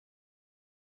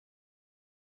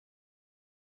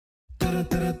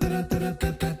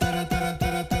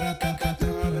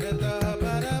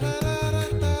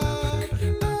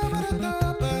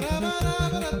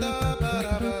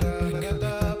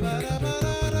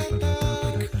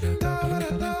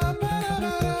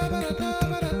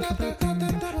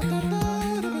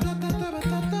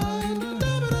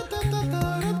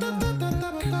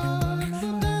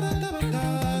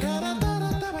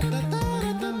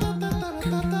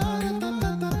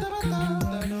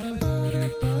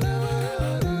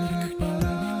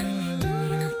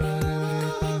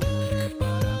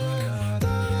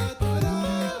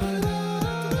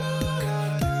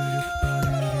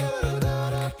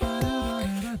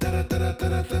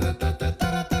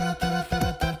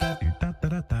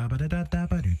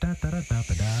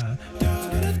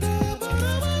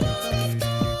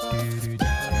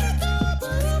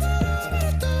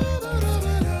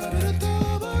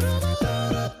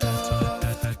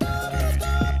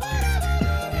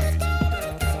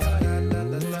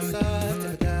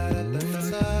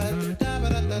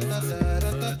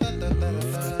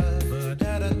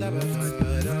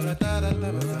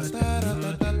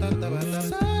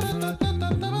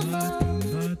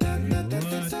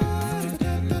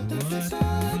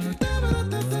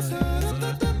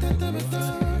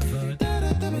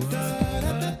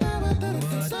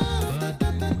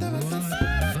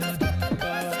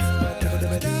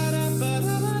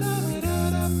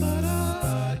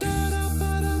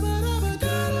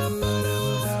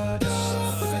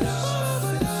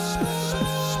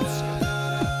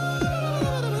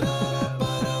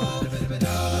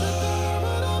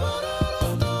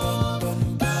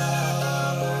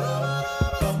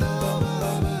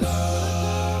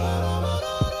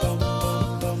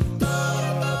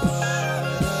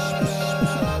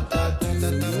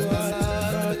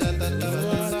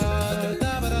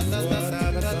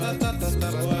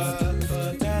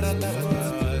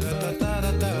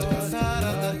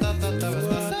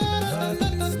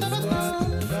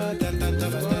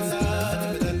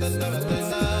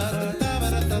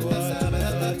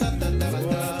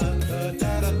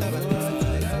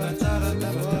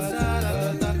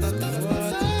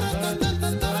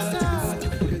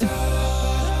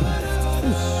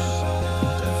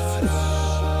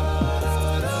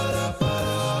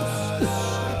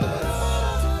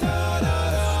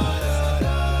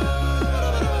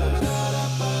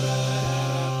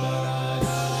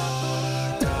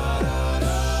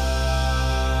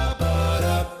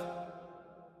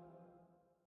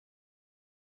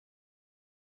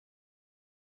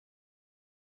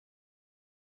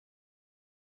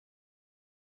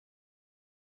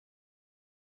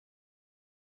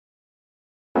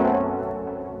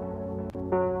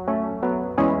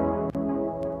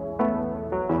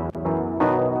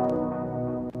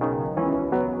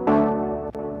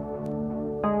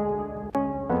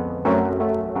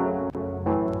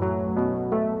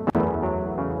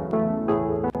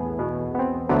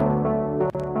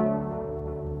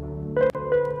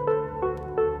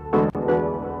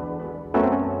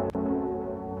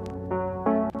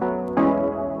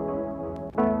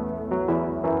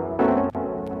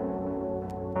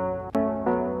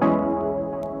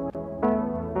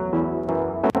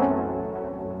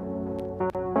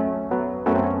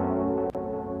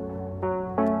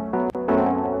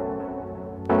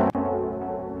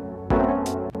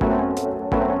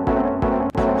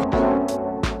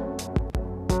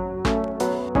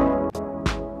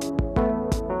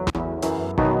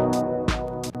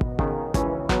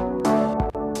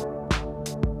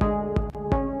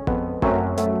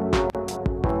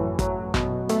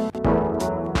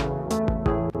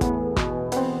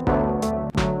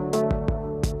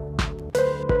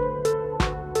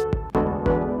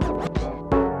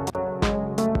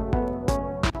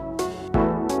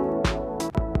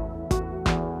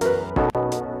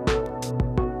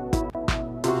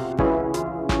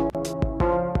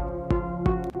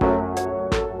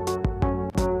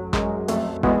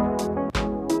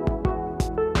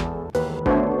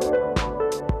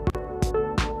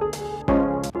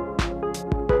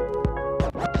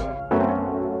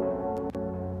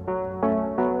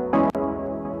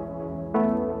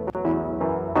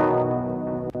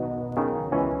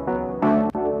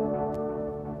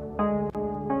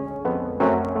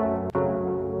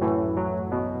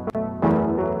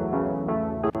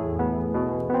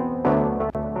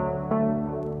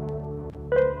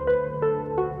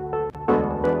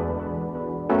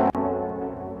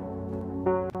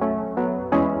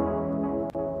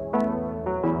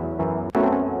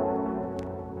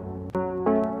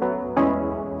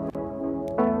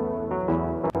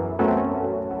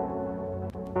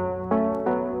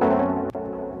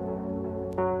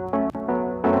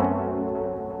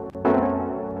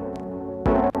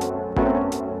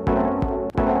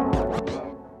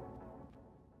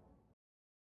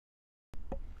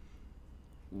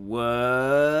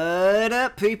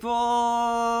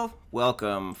people?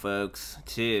 Welcome, folks,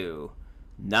 to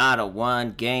Not a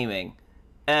One Gaming,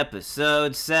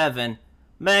 Episode 7,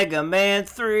 Mega Man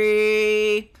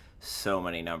 3. So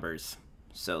many numbers,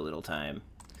 so little time.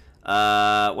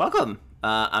 Welcome.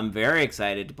 I'm very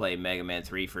excited to play Mega Man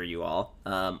 3 for you all.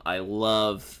 I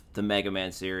love the Mega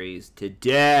Man series to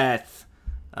death.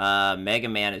 Mega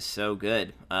Man is so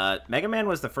good. Mega Man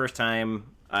was the first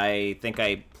time I think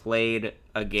I played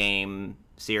a game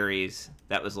series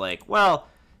that was like, well,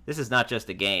 this is not just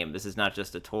a game, this is not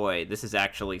just a toy, this is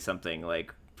actually something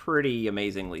like pretty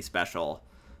amazingly special.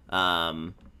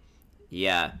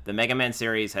 Yeah, the Mega Man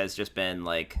series has just been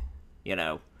like, you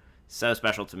know, so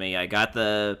special to me. I got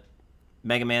the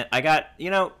Mega Man,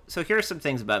 so here's some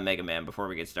things about Mega Man before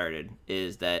we get started,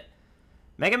 is that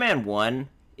Mega Man 1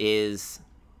 is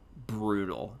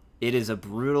brutal. It is a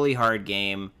brutally hard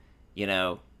game. You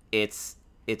know, it's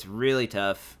really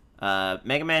tough.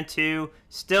 Mega Man 2,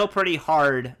 still pretty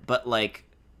hard, but, like,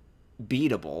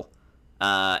 beatable.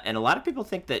 And a lot of people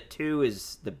think that 2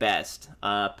 is the best.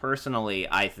 Personally,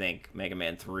 I think Mega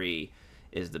Man 3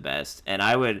 is the best. And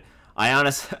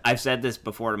I've said this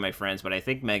before to my friends, but I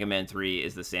think Mega Man 3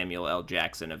 is the Samuel L.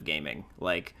 Jackson of gaming.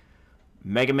 Like,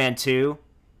 Mega Man 2,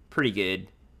 pretty good.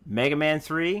 Mega Man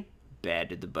 3, bad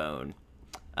to the bone.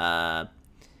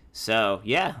 So,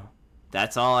 yeah,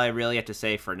 that's all I really have to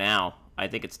say for now. I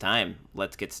think it's time.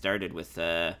 Let's get started with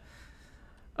a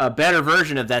better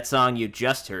version of that song you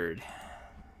just heard.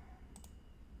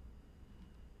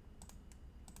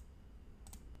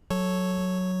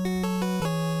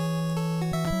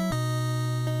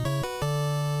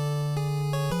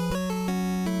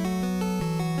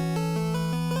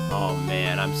 Oh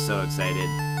man, I'm so excited.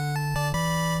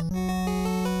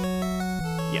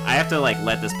 Yeah, I have to like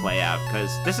let this play out because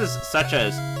this is such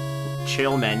a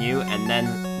chill menu, and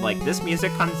then like this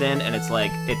music comes in and it's like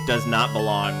it does not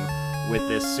belong with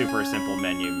this super simple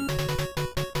menu.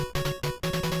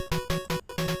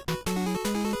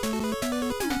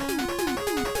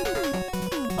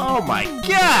 Oh my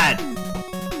god!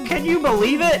 Can you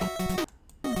believe it?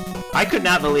 I could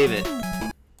not believe it.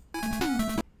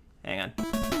 Hang on.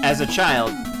 As a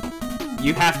child,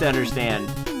 you have to understand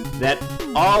that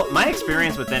all my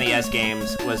experience with NES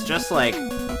games was just like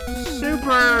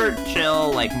super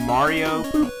chill, like Mario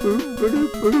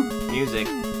music,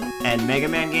 and Mega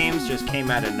Man games just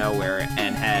came out of nowhere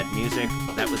and had music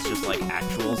that was just like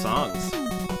actual songs.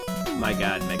 My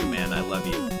god, Mega Man, I love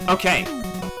you. Okay,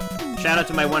 shout out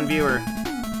to my one viewer,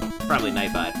 probably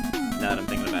Nightbot, now that I'm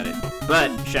thinking about it.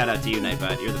 But shout out to you,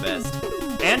 Nightbot, you're the best.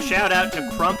 And shout out to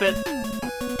Crumpet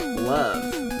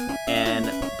Love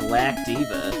and Black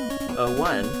Diva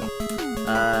 01.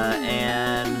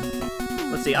 And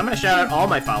let's see, I'm gonna shout out all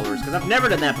my followers because I've never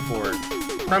done that before.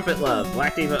 Crumpet Love,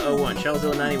 Black Diva 01,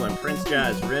 Shellzilla 91, Prince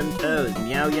Jaws, Rim Toes,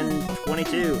 Meowyin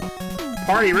 22,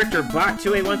 Party Richter, Bach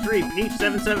 2813, Peach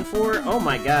 774. Oh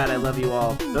my god, I love you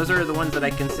all. Those are the ones that I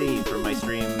can see from my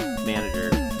stream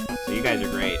manager. So you guys are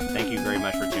great. Thank you very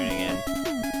much for tuning in.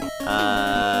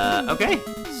 Okay,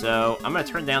 so I'm gonna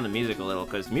turn down the music a little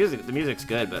because the music's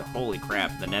good, but holy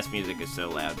crap, the NES music is so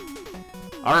loud.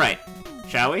 All right,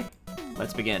 shall we?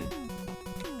 Let's begin.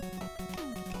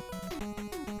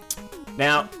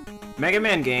 Now, Mega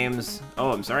Man games...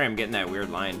 Oh, I'm sorry, I'm getting that weird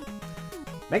line.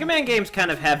 Mega Man games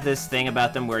kind of have this thing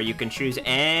about them where you can choose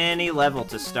any level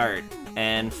to start,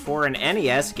 and for an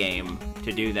NES game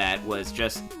to do that was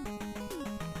just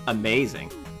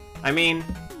amazing. I mean,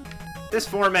 this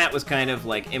format was kind of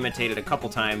like imitated a couple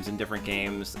times in different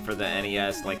games for the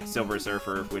NES, like Silver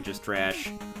Surfer, which is trash,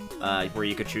 where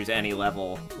you could choose any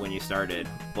level when you started,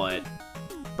 but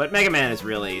Mega Man is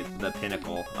really the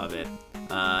pinnacle of it.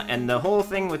 And the whole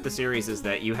thing with the series is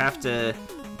that you have to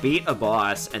beat a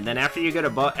boss, and then after you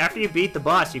beat the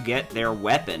boss, you get their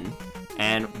weapon,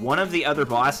 and one of the other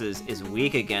bosses is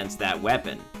weak against that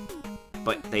weapon,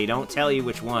 but they don't tell you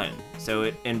which one, so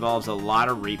it involves a lot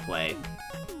of replay.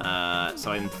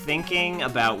 So I'm thinking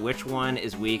about which one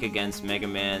is weak against Mega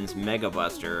Man's Mega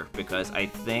Buster, because I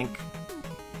think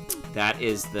that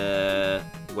is the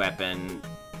weapon.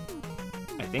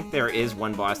 I think there is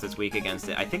one boss that's weak against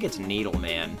it. I think it's Needle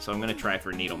Man, so I'm gonna try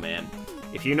for Needle Man.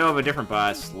 If you know of a different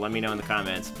boss, let me know in the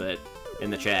comments, but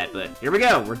in the chat. But here we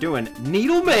go, we're doing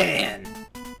Needle Man!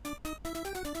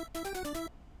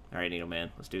 Alright, Needle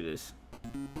Man, let's do this.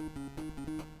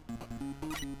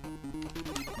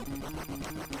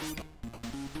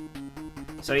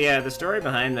 So yeah, the story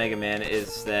behind Mega Man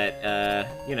is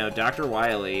that, you know, Dr.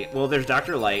 Wily... Well, there's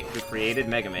Dr. Light, who created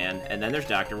Mega Man, and then there's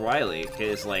Dr. Wily,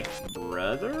 his, like,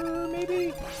 brother,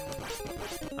 maybe?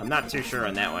 I'm not too sure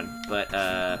on that one, but,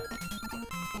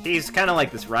 He's kind of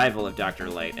like this rival of Dr.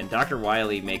 Light, and Dr.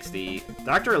 Wily makes the...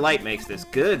 Dr. Light makes this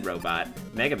good robot,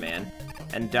 Mega Man,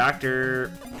 and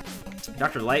Dr.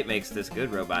 Light makes this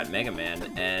good robot, Mega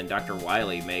Man, and Dr.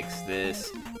 Wily makes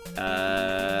this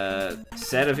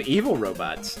set of evil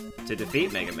robots to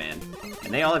defeat Mega Man.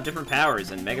 And they all have different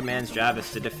powers, and Mega Man's job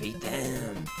is to defeat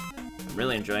them. I'm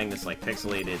really enjoying this, like,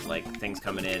 pixelated, like, things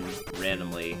coming in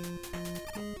randomly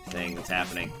thing that's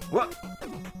happening. Whoa!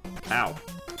 Ow.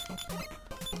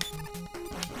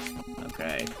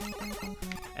 Okay.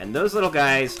 And those little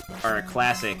guys are a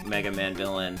classic Mega Man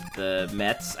villain. The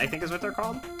Mets, I think is what they're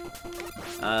called.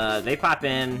 They pop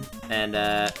in, and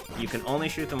you can only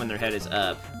shoot them when their head is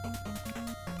up.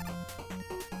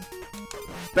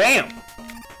 Bam!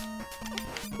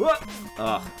 Whoa!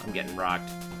 Oh, I'm getting rocked.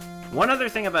 One other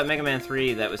thing about Mega Man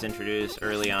 3 that was introduced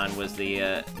early on was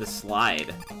the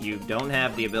slide. You don't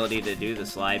have the ability to do the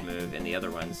slide move in the other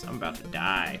ones. I'm about to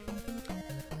die.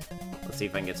 Let's see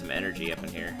if I can get some energy up in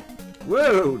here.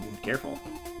 Whoa! Careful.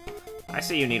 I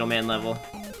see you, Needleman level.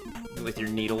 With your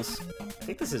needles. I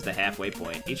think this is the halfway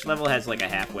point. Each level has like a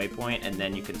halfway point, and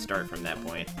then you can start from that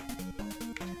point.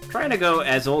 I'm trying to go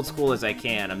as old school as I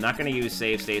can. I'm not going to use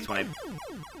save states when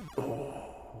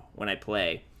I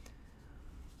play.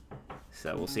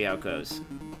 So we'll see how it goes.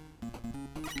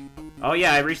 Oh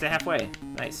yeah, I reached the halfway.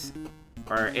 Nice.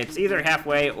 Or it's either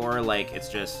halfway or like it's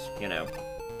just, you know.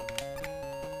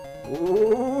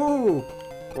 Ooh!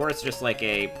 Or it's just like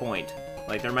a point.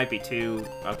 Like there might be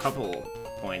a couple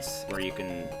points where you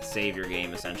can save your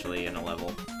game essentially in a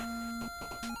level.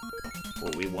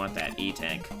 Well, we want that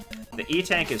E-Tank. The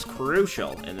E-Tank is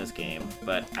crucial in this game,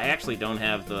 but I actually don't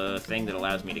have the thing that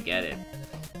allows me to get it.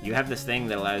 You have this thing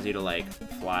that allows you to, like,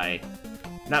 fly.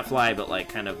 Not fly, but, like,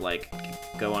 kind of, like,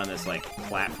 go on this, like,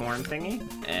 platform thingy,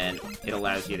 and it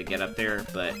allows you to get up there,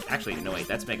 but actually, no, wait,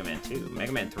 that's Mega Man 2.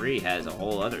 Mega Man 3 has a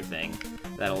whole other thing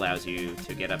that allows you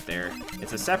to get up there.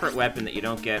 It's a separate weapon that you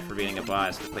don't get for beating a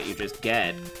boss, but you just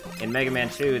get. In Mega Man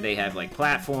 2, they have, like,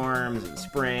 platforms and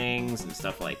springs and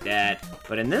stuff like that,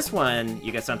 but in this one,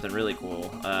 you get something really cool,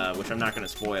 which I'm not going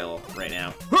to spoil right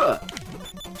now. Huh!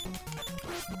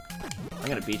 I'm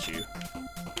gonna beat you.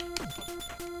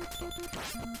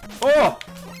 Oh!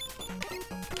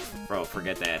 Bro,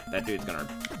 forget that. That dude's gonna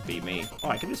beat me. Oh,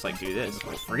 I can just, like, do this.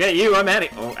 Oh, forget you, I'm at it.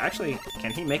 Oh, actually,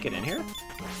 can he make it in here?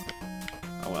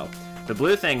 Oh, well. The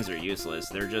blue things are useless.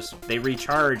 They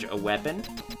recharge a weapon,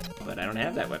 but I don't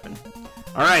have that weapon.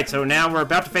 Alright, so now we're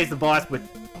about to face the boss with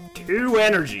 2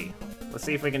 energy. Let's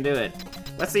see if we can do it.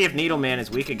 Let's see if Needleman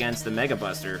is weak against the Mega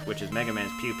Buster, which is Mega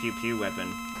Man's pew-pew-pew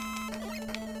weapon.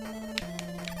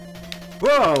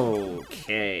 Whoa!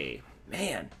 Okay.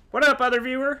 Man. What up, other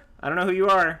viewer? I don't know who you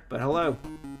are, but hello.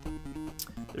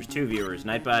 There's 2 viewers,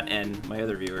 Nightbot and my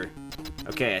other viewer.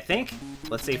 Okay, I think...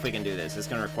 Let's see if we can do this. It's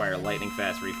gonna require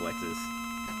lightning-fast reflexes.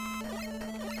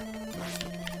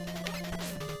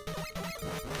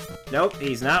 Nope,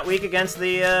 he's not weak against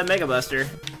the Mega Buster.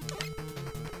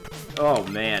 Oh,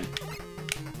 man.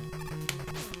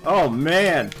 Oh,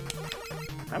 man!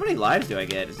 How many lives do I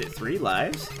get? Is it 3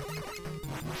 lives?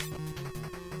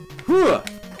 Whew!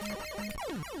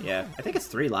 Yeah, I think it's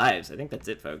 3 lives. I think that's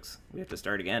it, folks. We have to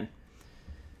start again.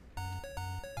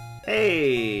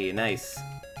 Hey, nice.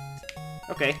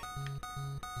 Okay.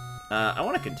 I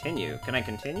want to continue. Can I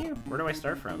continue? Where do I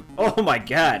start from? Oh my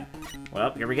god!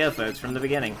 Well, here we go, folks, from the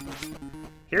beginning.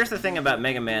 Here's the thing about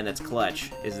Mega Man that's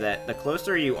clutch, is that the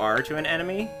closer you are to an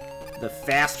enemy, the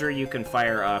faster you can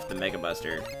fire off the Mega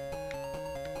Buster.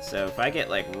 So if I get,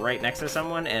 like, right next to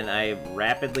someone and I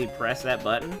rapidly press that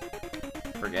button,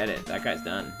 forget it. That guy's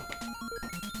done.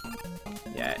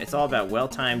 Yeah, it's all about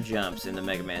well-timed jumps in the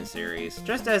Mega Man series,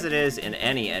 just as it is in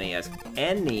any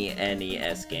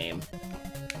NES game.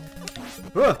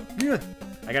 I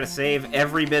gotta save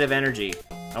every bit of energy.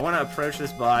 I want to approach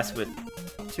this boss with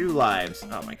 2 lives.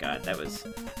 Oh my god, that was...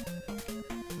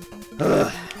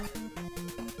 Ugh.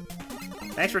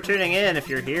 Thanks for tuning in if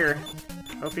you're here.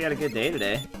 Hope you had a good day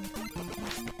today.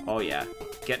 Oh yeah,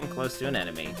 getting close to an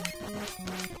enemy.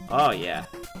 Oh yeah.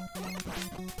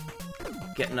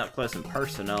 Getting up close and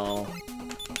personal.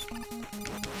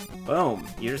 Boom.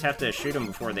 You just have to shoot them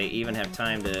before they even have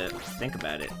time to think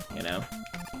about it, you know?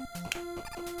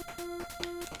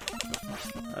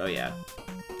 Oh yeah.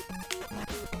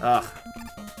 Ugh.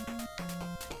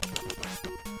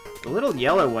 The little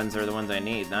yellow ones are the ones I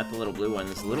need, not the little blue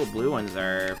ones. The little blue ones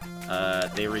are,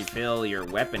 they refill your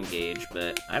weapon gauge,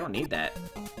 but I don't need that.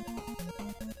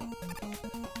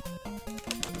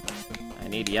 I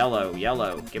need yellow,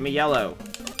 yellow. Give me yellow.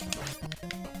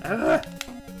 Ugh.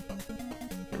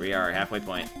 Here we are, halfway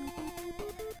point.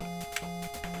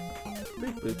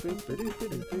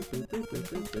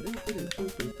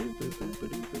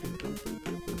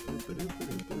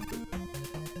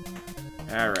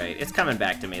 Alright, it's coming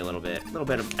back to me a little bit. A little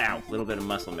bit of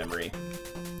muscle memory.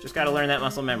 Just gotta learn that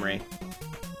muscle memory.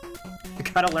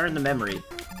 Gotta learn the memory.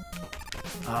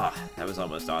 Ah, oh, that was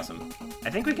almost awesome. I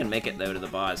think we can make it, though, to the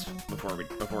boss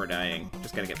before dying.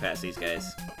 Just gotta get past these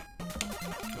guys.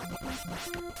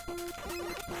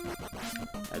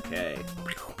 Okay.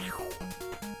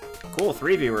 Cool,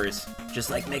 3 viewers. Just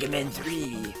like Mega Man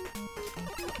 3.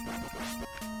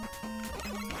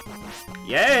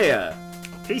 Yeah!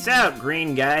 Peace out,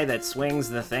 green guy that swings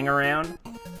the thing around.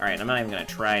 Alright, I'm not even gonna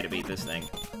try to beat this thing.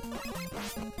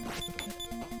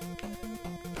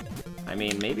 I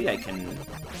mean, maybe I can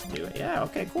do it. Yeah,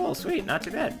 okay, cool, sweet, not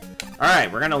too bad.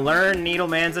 Alright, we're gonna learn Needle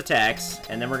Man's attacks,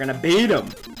 and then we're gonna beat him!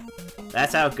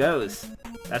 That's how it goes.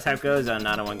 That's how it goes on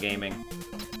Not On Gaming.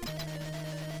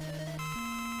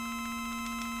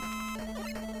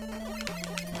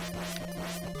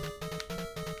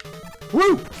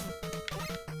 Woo!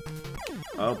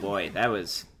 Oh boy, that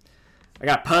was... I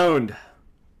got pwned!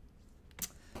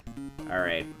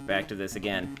 Alright, back to this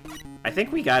again. I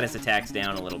think we got his attacks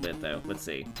down a little bit, though. Let's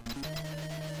see.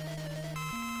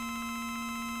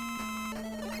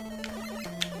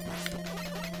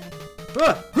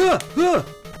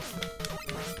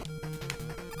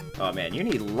 Oh man, you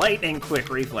need lightning-quick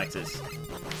reflexes.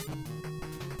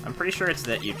 I'm pretty sure it's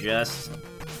that you just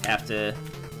have to,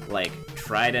 like,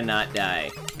 try to not die.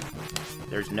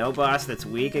 There's no boss that's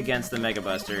weak against the Mega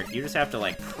Buster. You just have to,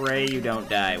 like, pray you don't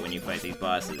die when you fight these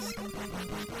bosses. Oh,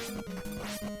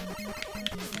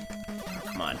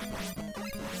 come on.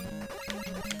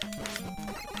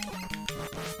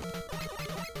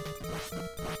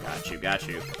 Got you, got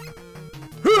you.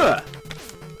 Huh!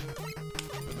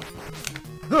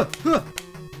 Huh, huh.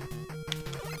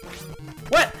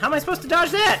 What? How am I supposed to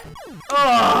dodge that?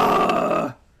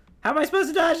 Oh! How am I supposed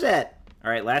to dodge that?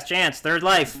 Alright, last chance, 3rd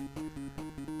life.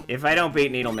 If I don't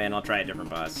beat Needle Man, I'll try a different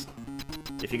boss.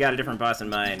 If you got a different boss in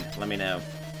mind, let me know.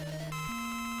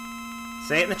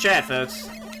 Say it in the chat, folks.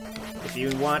 If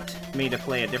you want me to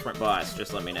play a different boss,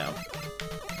 just let me know.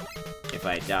 If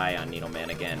I die on Needle Man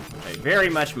again, which I very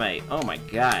much might. Oh my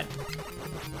god.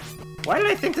 Why did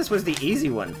I think this was the easy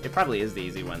one? It probably is the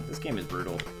easy one. This game is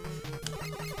brutal.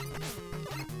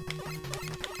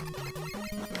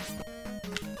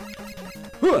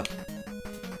 Huh!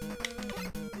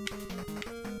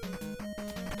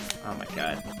 Oh my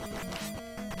god.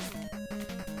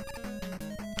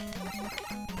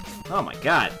 Oh my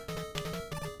god.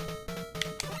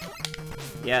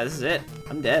 Yeah, this is it.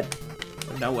 I'm dead.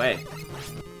 There's no way.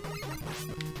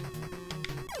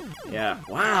 Yeah.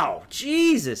 Wow.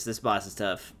 Jesus, this boss is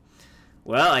tough.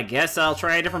 Well, I guess I'll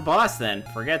try a different boss then.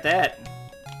 Forget that.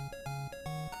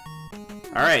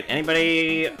 Alright,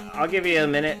 anybody... I'll give you a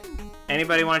minute.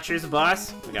 Anybody want to choose a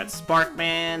boss? We got Spark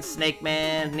Man, Snake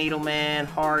Man, Needle Man,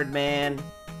 Hard Man,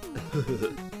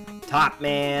 Top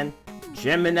Man,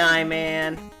 Gemini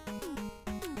Man.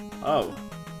 Oh,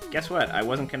 guess what? I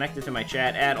wasn't connected to my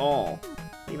chat at all.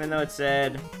 Even though it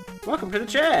said, welcome to the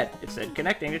chat. It said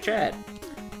connecting to chat.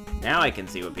 Now I can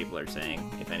see what people are saying,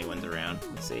 if anyone's around.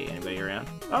 Let's see, anybody around?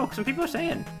 Oh, some people are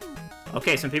saying.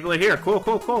 Okay, some people are here. Cool,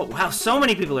 cool, cool. Wow, so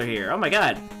many people are here. Oh my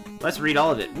god. Let's read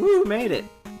all of it. Woo, made it.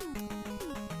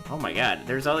 Oh my god,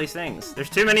 there's all these things. There's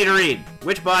too many to read.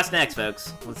 Which boss next,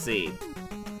 folks? Let's see.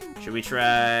 Should we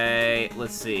try...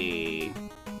 Let's see.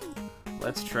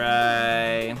 Let's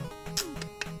try...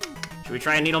 Should we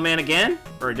try Needle Man again?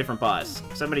 Or a different boss?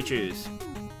 Somebody choose.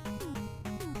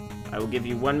 I will give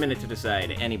you 1 minute to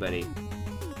decide. Anybody.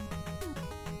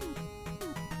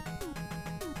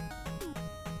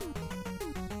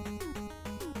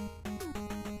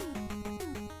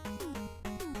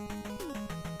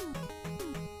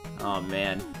 Oh,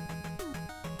 man.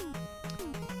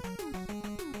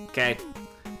 Okay.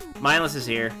 Mindless is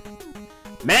here.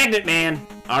 Magnet Man!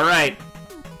 Alright.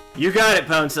 You got it,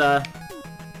 Ponsa.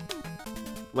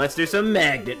 Let's do some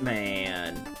Magnet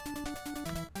Man.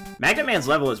 Magnet Man's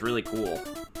level is really cool.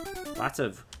 Lots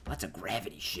of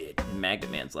gravity shit in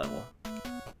Magnet Man's level.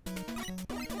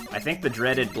 I think the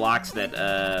dreaded blocks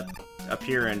that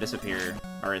appear and disappear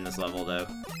are in this level, though.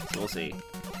 So we'll see.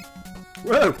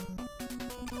 Whoa!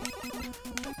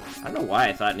 I don't know why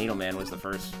I thought Needle Man was the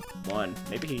first one.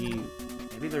 Maybe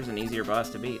there's an easier boss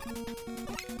to beat.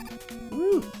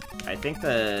 Woo! I think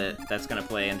that's gonna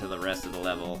play into the rest of the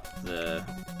level. The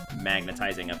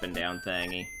magnetizing up and down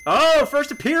thingy. Oh!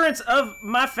 First appearance of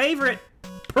my favorite!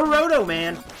 Proto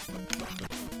Man!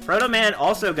 Proto Man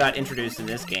also got introduced in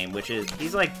this game, which is...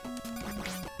 He's like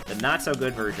the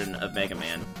not-so-good version of Mega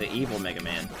Man. The evil Mega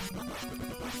Man.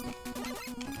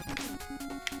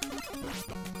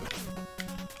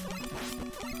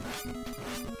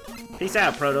 Peace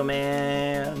out, Proto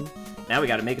Man. Now we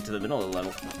gotta make it to the middle of the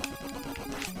level.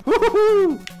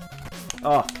 Woohoo!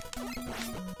 Oh.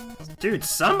 Dude,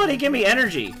 somebody give me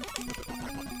energy!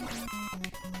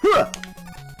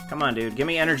 Come on, dude, give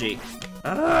me energy.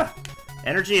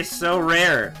 Energy is so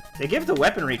rare. They give the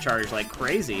weapon recharge like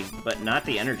crazy, but not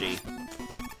the energy.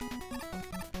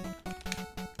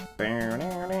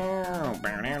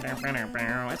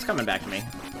 It's coming back to me.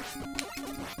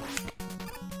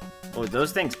 Oh,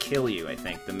 those things kill you, I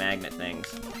think, the magnet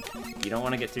things. You don't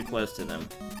want to get too close to them.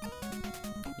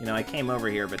 You know, I came over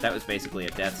here, but that was basically a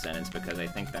death sentence because I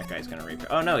think that guy's gonna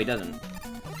Oh, no, he doesn't.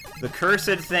 The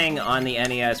cursed thing on the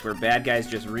NES where bad guys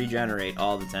just regenerate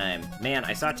all the time. Man,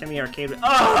 I saw Timmy Arcade...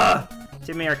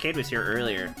 Timmy Arcade was here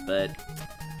earlier, but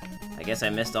I guess I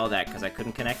missed all that because I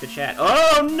couldn't connect to chat.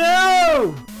 Oh,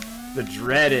 no! The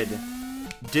dreaded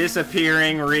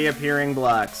disappearing, reappearing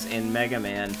blocks in Mega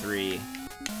Man 3.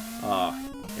 Oh,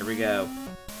 here we go.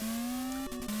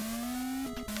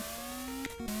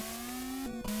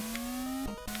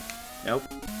 Nope.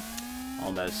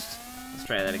 Almost. Let's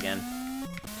try that again.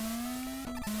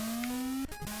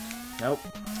 Nope.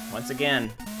 Once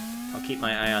again, I'll keep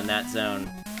my eye on that zone.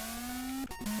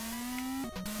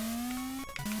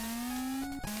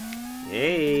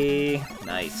 Yay!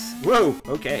 Nice. Whoa!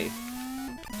 Okay.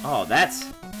 Oh, that's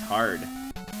hard.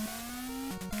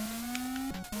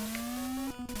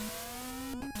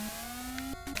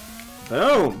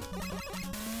 Boom!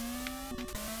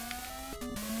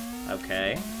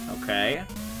 Okay, okay.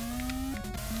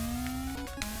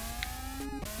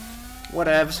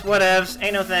 Whatevs, whatevs,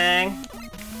 ain't no thing.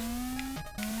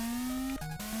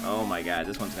 Oh my god,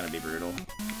 this one's gonna be brutal.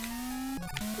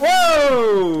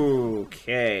 Whoa!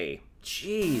 Okay.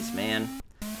 Jeez, man.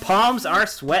 Palms are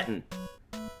sweating.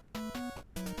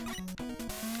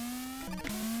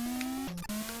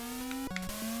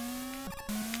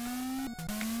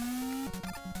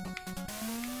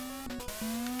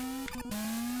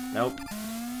 Nope.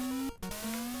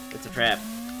 It's a trap.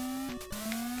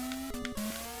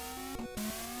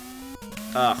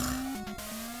 Ugh.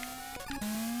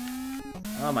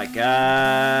 Oh my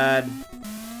god.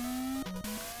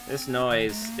 This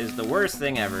noise is the worst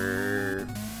thing ever.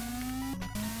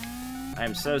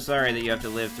 I'm so sorry that you have to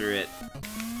live through it.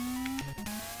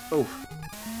 Oof.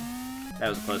 That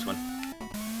was a close one.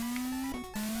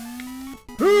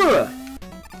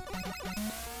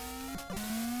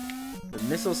 The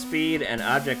missile speed and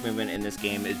object movement in this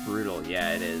game is brutal.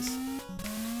 Yeah, it is.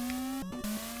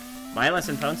 Mindless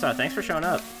and Ponesaw, thanks for showing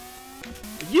up.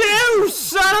 You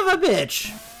son of a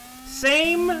bitch!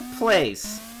 Same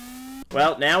place.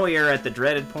 Well, now we are at the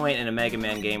dreaded point in a Mega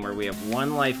Man game where we have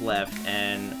one life left,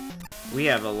 and we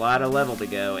have a lot of level to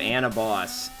go, and a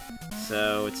boss.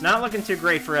 So, it's not looking too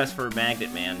great for us for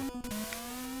Magnet Man.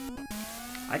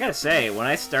 I gotta say, when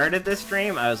I started this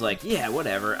stream, I was like, yeah,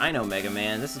 whatever, I know Mega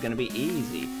Man, this is gonna be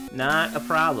easy. Not a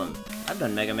problem. I've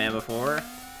done Mega Man before.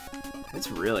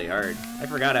 It's really hard. I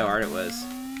forgot how hard it was.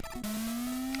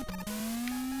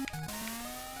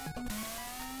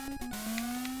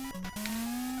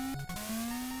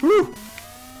 Whew!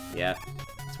 Yeah,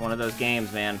 it's one of those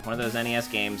games, man. One of those NES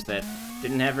games that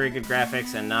didn't have very good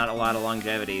graphics and not a lot of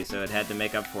longevity, so it had to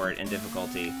make up for it in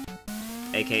difficulty.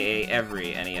 AKA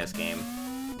every NES game.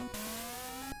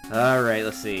 Alright,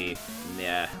 let's see.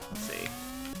 Yeah, let's see.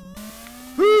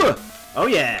 Whew! Oh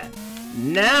yeah!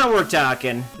 Now we're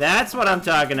talking! That's what I'm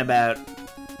talking about!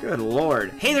 Good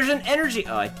lord. Hey, there's an energy!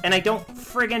 Oh, and I don't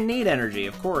friggin' need energy,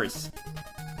 of course.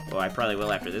 Well, I probably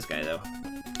will after this guy, though.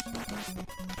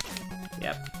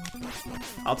 Yep.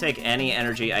 I'll take any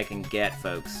energy I can get,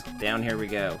 folks. Down here we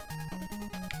go.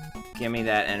 Give me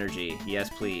that energy. Yes,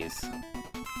 please.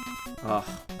 Oh.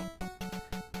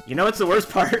 You know what's the worst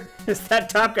part? Is that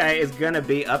top guy is gonna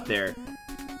be up there.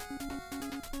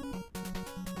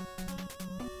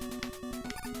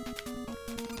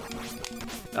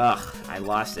 Ugh, I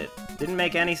lost it. Didn't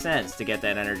make any sense to get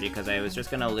that energy because I was just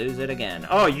gonna lose it again.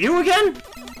 Oh, you again?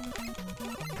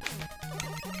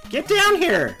 Get down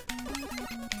here!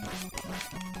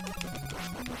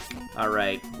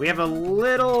 Alright, we're a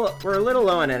little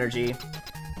low on energy.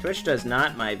 Twitch does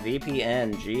not my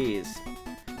VPN, jeez.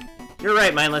 You're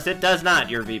right, Mindless, it does not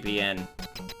your VPN.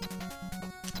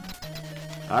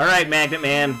 Alright, Magnet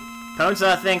Man.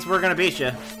 Ponesaw thinks we're gonna beat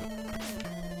ya.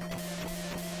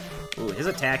 Ooh, his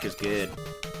attack is good.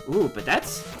 Ooh, but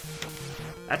that's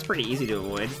pretty easy to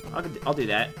avoid. I'll do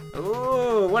that.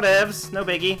 Ooh, whatevs, no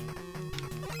biggie.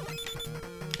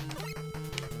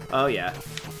 Oh yeah,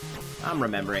 I'm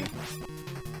remembering.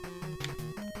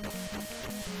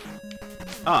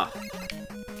 Ah.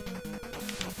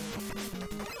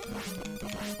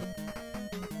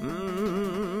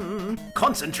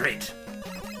 concentrate!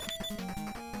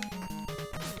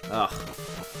 Ugh.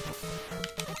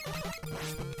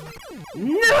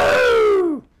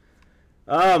 No!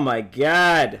 Oh my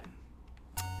god.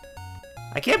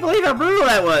 I can't believe how brutal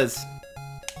that was.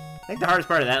 I think the hardest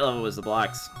part of that level was the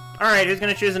blocks. Alright, who's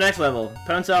gonna choose the next level?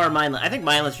 Ponesaw or Mindless? I think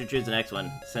Mindless should choose the next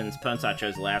one, since Ponesaw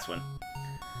chose the last one.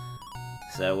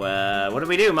 So, what do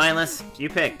we do, Mindless? You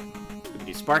pick. We can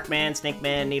do Spark Man, Snake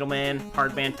Man, Needle Man,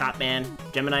 Hard Man, Top Man,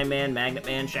 Gemini Man, Magnet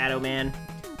Man, Shadow Man.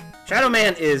 Shadow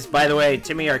Man is, by the way,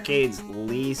 Timmy Arcade's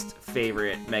least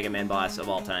favorite Mega Man boss of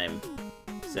all time.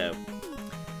 So.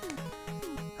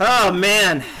 Oh,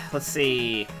 man. Let's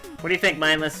see. What do you think,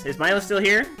 Mindless? Is Mindless still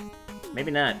here?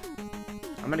 Maybe not.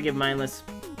 I'm gonna give Mindless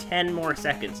 10 more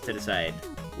seconds to decide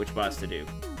which boss to do.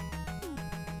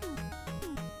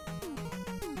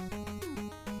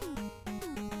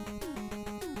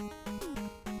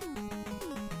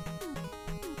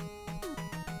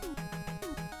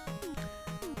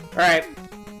 Alright,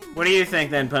 what do you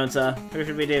think then, Ponesaw? Who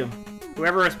should we do?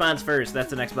 Whoever responds first, that's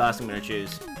the next boss I'm gonna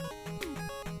choose.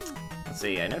 Let's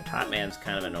see, I know Top Man's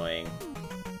kind of annoying.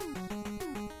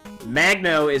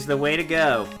 Magno is the way to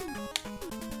go.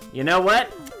 You know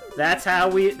what? That's how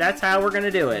we're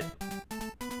gonna do it.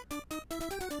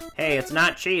 Hey, it's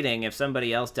not cheating if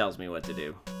somebody else tells me what to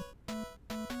do.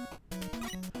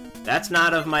 That's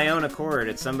not of my own accord,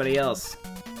 it's somebody else.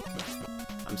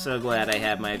 I'm so glad I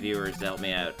have my viewers to help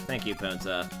me out. Thank you,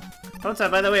 Ponesaw. Ponesaw,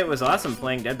 by the way, it was awesome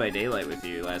playing Dead by Daylight with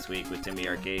you last week with Timmy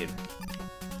Arcade.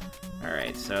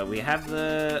 Alright, so we have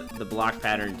the block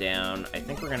pattern down. I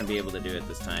think we're gonna be able to do it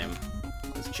this time.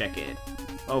 Let's check it.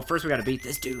 Oh, first we gotta beat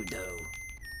this dude, though.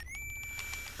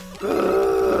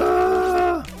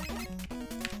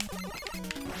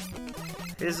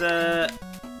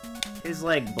 His,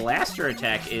 like, blaster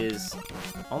attack is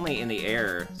only in the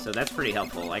air, so that's pretty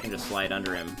helpful. I can just slide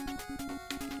under him.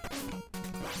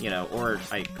 You know, or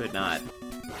I could not.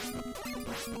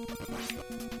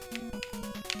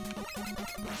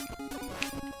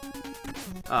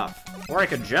 Oh, or I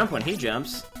could jump when he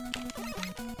jumps.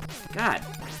 God.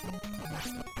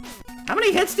 How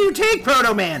many hits do you take,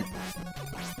 Proto Man?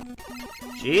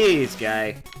 Jeez,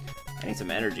 guy. I need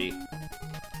some energy.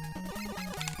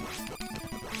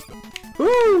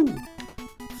 Woo!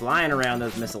 Flying around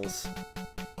those missiles.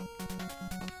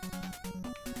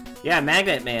 Yeah,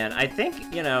 Magnet Man. I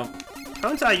think, you know,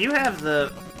 Ponesaw, you have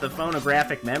the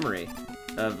phonographic memory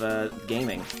of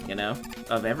gaming, you know?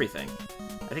 Of everything.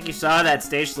 I think you saw that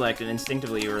stage select and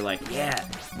instinctively you were like, yeah,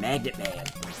 Magnet Man.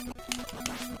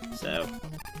 So,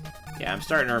 yeah, I'm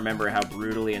starting to remember how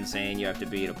brutally insane you have to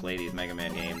be to play these Mega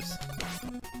Man games.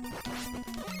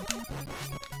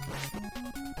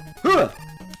 Huh!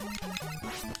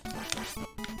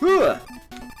 Huh!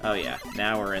 Oh yeah,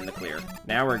 now we're in the clear.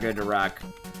 Now we're good to rock.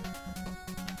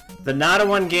 The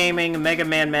Not-A-One Gaming Mega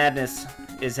Man Madness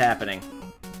is happening.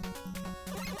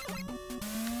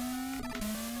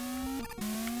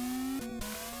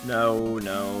 No,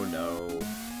 no, no.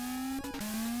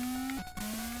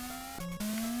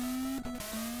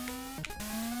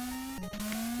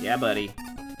 Yeah, buddy.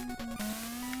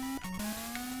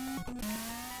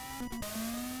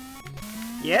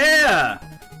 Yeah!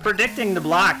 Predicting the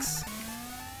blocks.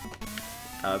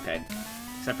 Oh, okay.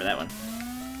 Except for that one.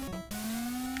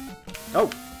 Oh!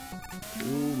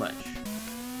 Too much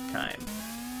time.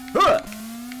 Huh!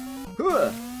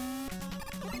 Huh!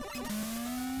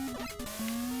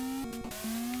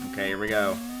 Okay, here we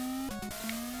go.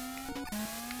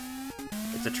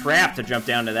 It's a trap to jump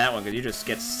down to that one, because you just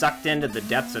get sucked into the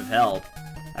depths of hell.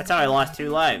 That's how I lost 2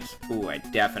 lives. Ooh, I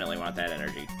definitely want that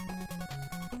energy.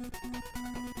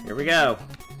 Here we go.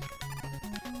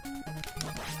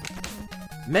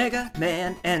 Mega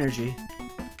Man energy.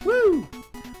 Woo!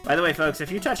 By the way, folks, if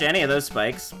you touch any of those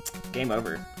spikes, game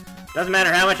over. Doesn't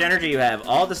matter how much energy you have,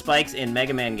 all the spikes in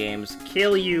Mega Man games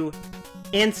kill you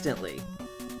instantly.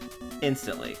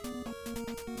 Instantly.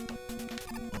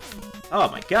 Oh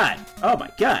my god! Oh my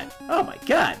god! Oh my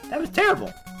god! That was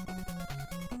terrible!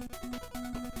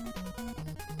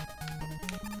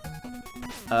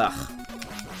 Ugh.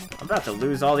 I'm about to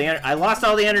lose all the energy. I lost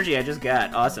all the energy I just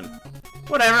got. Awesome.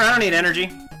 Whatever, I don't need energy.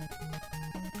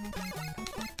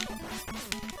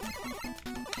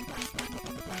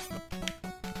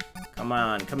 Come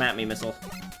on, come at me, missile.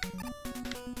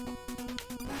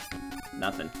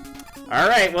 Nothing.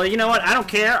 Alright, well, you know what? I don't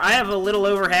care. I have a little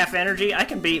over half energy. I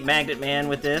can beat Magnet Man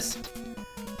with this.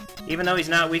 Even though he's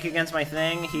not weak against my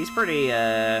thing, he's pretty,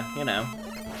 you know,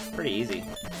 pretty easy.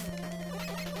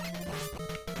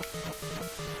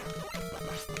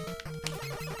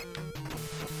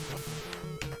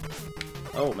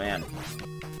 Oh, man.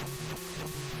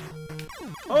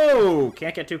 Oh,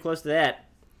 can't get too close to that.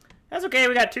 That's okay,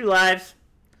 we got 2 lives.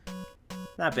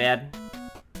 Not bad.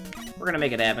 We're gonna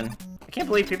make it happen. I can't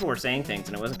believe people were saying things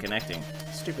and it wasn't connecting.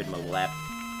 Stupid mobile app.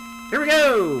 Here we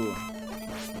go!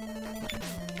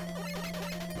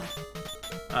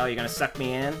 Oh, you're gonna suck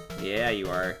me in? Yeah, you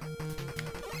are.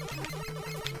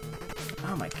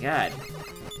 Oh my god.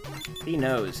 He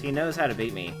knows. He knows how to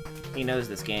beat me. He knows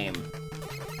this game.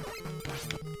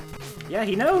 Yeah,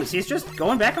 he knows. He's just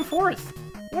going back and forth.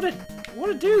 What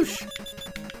a douche.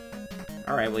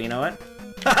 Alright, well, you know what?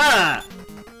 Haha!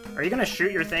 Are you gonna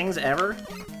shoot your things ever?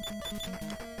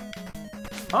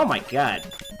 Oh my god.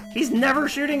 He's never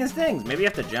shooting his things. Maybe you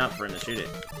have to jump for him to shoot it.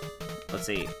 Let's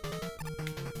see.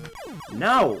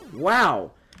 No!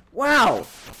 Wow! Wow!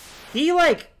 He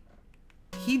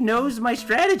knows my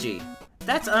strategy.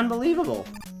 That's unbelievable.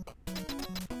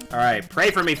 Alright,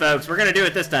 pray for me, folks. We're gonna do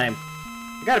it this time.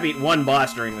 I gotta beat 1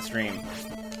 boss during the stream.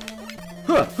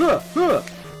 Huh, huh, huh.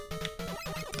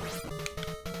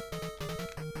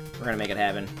 We're gonna make it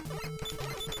happen.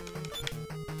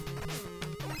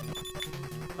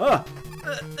 Oh!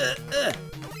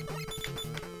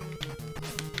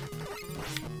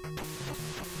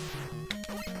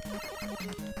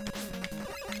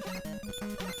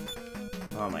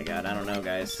 Oh my god, I don't know,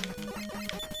 guys.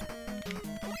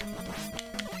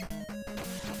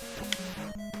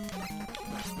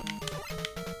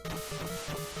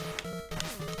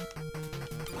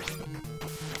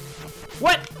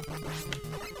 What?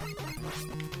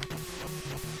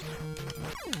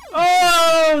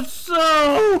 Oh,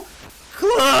 so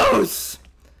close!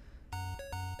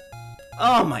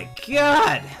 Oh my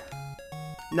god!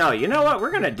 No, you know what?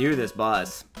 We're gonna do this,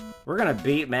 boss. We're gonna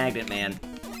beat Magnet Man.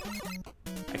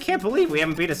 I can't believe we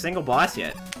haven't beat a single boss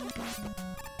yet.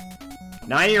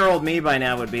 9-year-old me by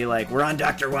now would be like, we're on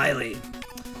Dr. Wily.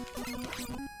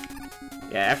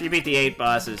 Yeah, after you beat the 8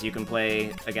 bosses, you can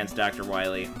play against Dr.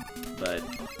 Wily, but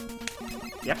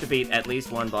you have to beat at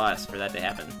least 1 boss for that to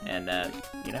happen, and,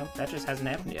 you know, that just hasn't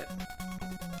happened yet.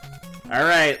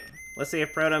 Alright, let's see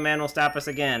if Proto Man will stop us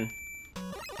again.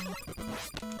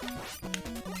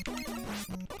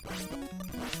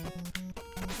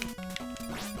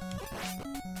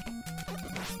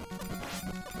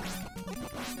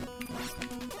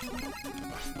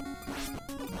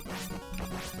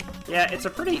 Yeah, it's a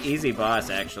pretty easy boss,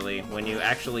 actually, when you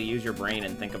actually use your brain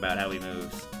and think about how he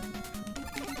moves.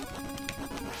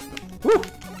 Woo!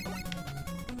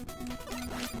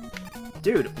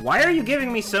 Dude, why are you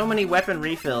giving me so many weapon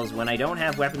refills when I don't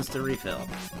have weapons to refill?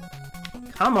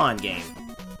 Come on, game.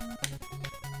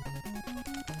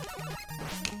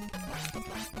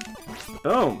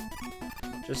 Boom.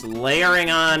 Just layering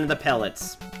on the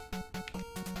pellets.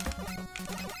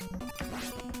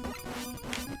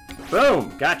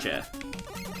 Boom! Gotcha.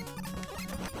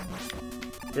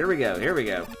 Here we go, here we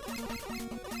go.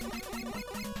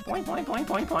 Boing, boing, boing,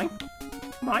 boing, boing.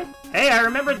 Boing. Hey, I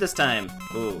remembered this time!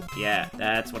 Ooh, yeah,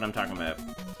 that's what I'm talking about.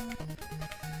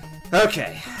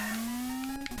 Okay.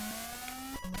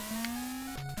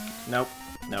 Nope,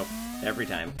 nope, every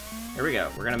time. Here we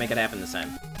go, we're gonna make it happen this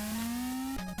time.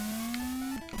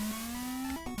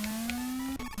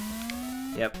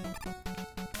 Yep.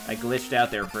 I glitched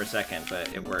out there for a second,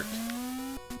 but it worked.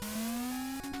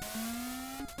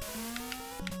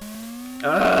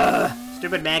 Ugh!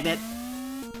 Stupid magnet!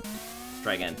 Let's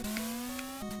try again.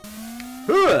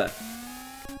 Huh!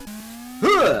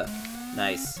 Huh!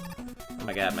 Nice. Oh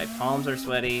my god, my palms are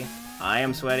sweaty. I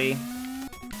am sweaty.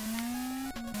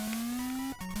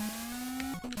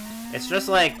 It's just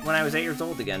like when I was 8 years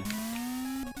old again.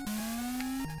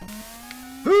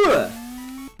 Huh!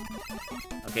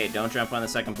 Okay, don't jump on the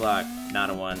second block. Not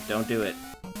a 1. Don't do it.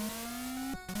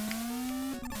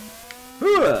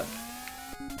 Huh!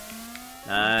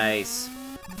 Nice.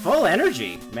 Full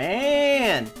energy!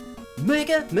 Man!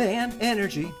 Mega Man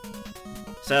energy!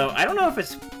 So, I don't know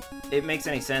if it makes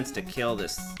any sense to kill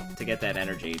this, to get that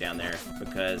energy down there,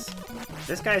 because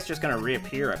this guy's just gonna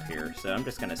reappear up here, so I'm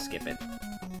just gonna skip it.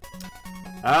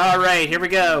 Alright, here we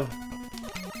go!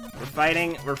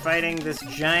 We're fighting this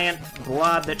giant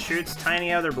blob that shoots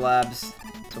tiny other blobs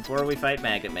before we fight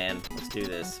Magnet Man. Let's do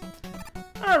this.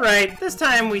 Alright, this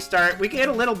time we get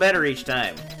a little better each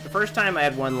time. The first time I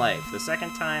had 1 life, the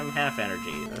second time half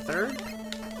energy, the third,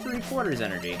 3/4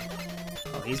 energy.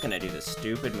 Oh, he's gonna do the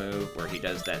stupid move where he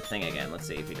does that thing again. Let's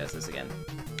see if he does this again.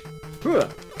 Huh.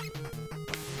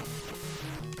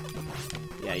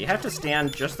 Yeah, you have to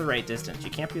stand just the right distance. You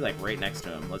can't be like right next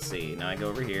to him. Let's see, now I go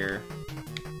over here.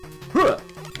 Huh.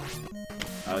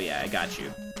 Oh yeah, I got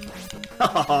you.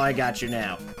 Oh, I got you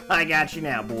now. I got you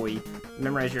now, boy.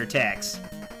 Memorize your attacks.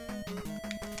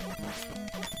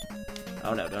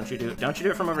 Oh no, don't you do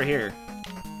it from over here.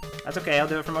 That's okay, I'll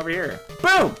do it from over here.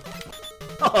 Boom!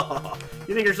 Oh,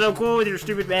 you think you're so cool with your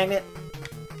stupid magnet?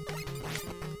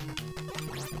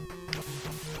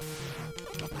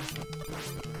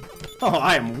 Oh,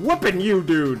 I am whooping you,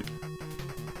 dude!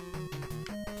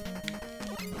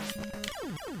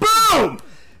 Boom!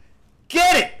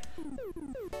 Get it!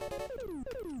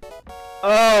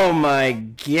 Oh my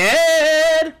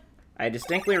god! I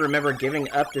distinctly remember giving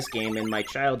up this game in my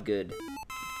childhood.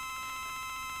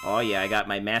 Oh yeah, I got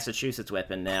my Massachusetts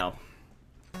weapon now.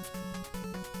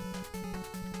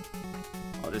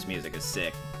 Oh, this music is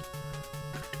sick.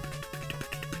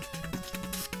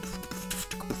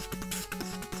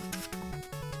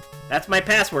 That's my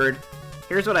password.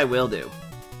 Here's what I will do.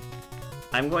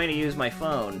 I'm going to use my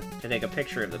phone to take a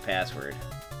picture of the password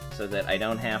so that I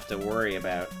don't have to worry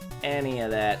about any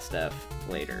of that stuff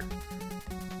later.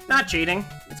 Not cheating.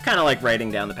 It's kind of like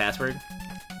writing down the password.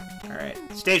 Alright,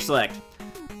 stage select.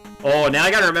 Oh, now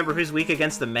I gotta remember who's weak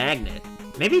against the magnet.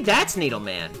 Maybe that's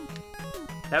Needleman.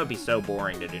 That would be so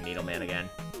boring to do Needleman again.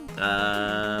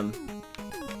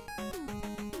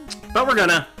 But we're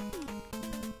gonna.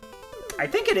 I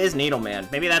think it is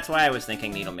Needleman. Maybe that's why I was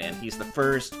thinking Needleman. He's the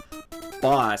first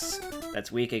boss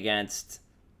that's weak against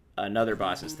another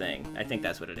boss's thing. I think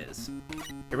that's what it is.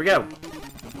 Here we go.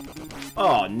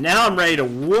 Oh, now I'm ready to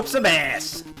whoop some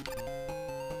ass.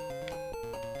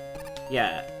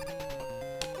 Yeah.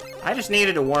 I just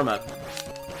needed to warm up.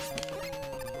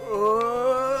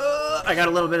 I got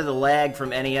a little bit of the lag from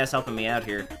NES helping me out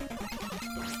here.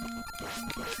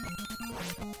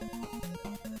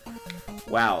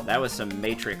 Wow, that was some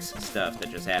Matrix stuff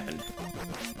that just happened.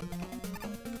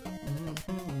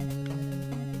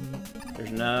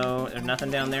 There's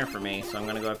nothing down there for me, so I'm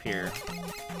gonna go up here.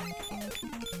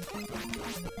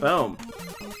 Boom!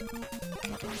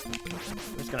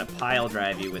 I'm just gonna pile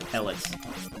drive you with pellets.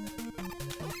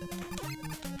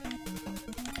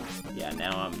 Yeah,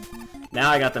 now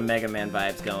I got the Mega Man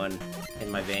vibes going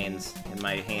in my veins, in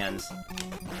my hands.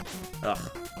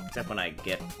 Ugh, except when I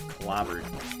get clobbered.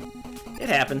 It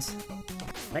happens.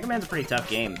 Mega Man's a pretty tough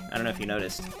game. I don't know if you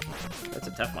noticed. That's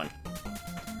a tough one.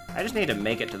 I just need to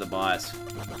make it to the boss.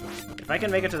 If I can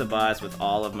make it to the boss with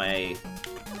all of my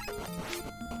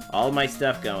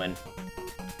stuff going,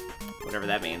 whatever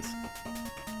that means.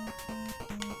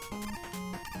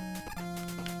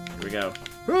 Here we go.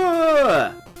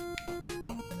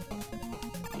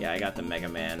 Yeah, I got the Mega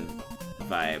Man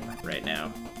vibe right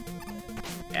now.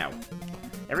 Ow.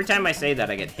 Every time I say that,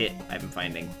 I get hit, I've been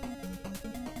finding.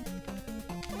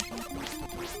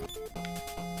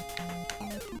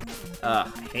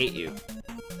 Ugh, I hate you.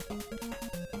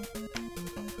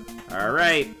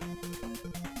 Alright.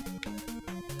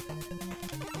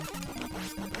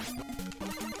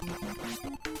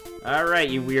 Alright,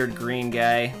 you weird green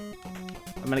guy.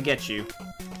 I'm gonna get you.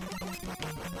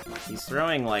 He's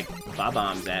throwing, like,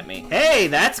 bob-bombs at me. Hey,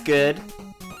 that's good!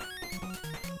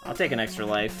 I'll take an extra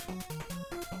life.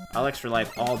 I'll extra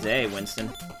life all day,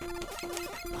 Winston.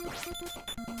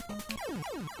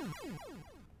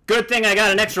 Good thing I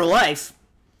got an extra life!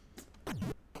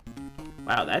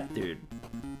 Wow, that dude...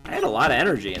 I had a lot of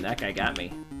energy, and that guy got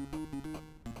me.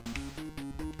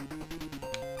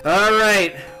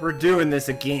 Alright, we're doing this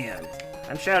again.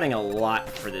 I'm shouting a lot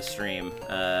for this stream.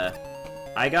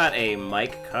 I got a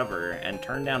mic cover and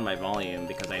turned down my volume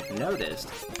because I've noticed,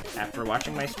 after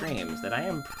watching my streams, that I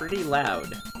am pretty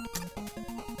loud.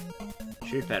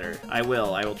 Shoot better. I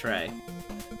will try.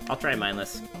 I'll try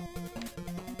mindless.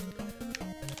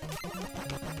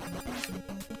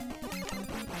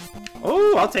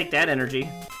 Oh, I'll take that energy.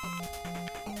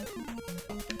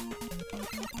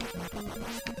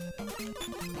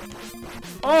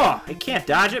 Oh, I can't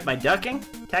dodge it by ducking?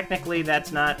 Technically,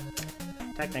 that's not...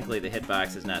 Technically, the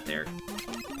hitbox is not there.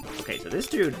 Okay, so this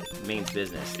dude means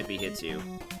business if he hits you.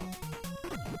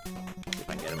 See if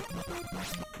I can get him.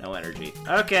 No energy.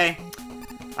 Okay.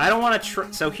 I don't want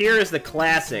to so here is the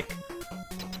classic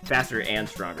faster and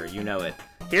stronger. You know it.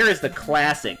 Here is the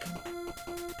classic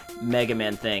Mega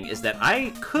Man thing, is that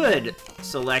I could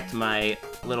select my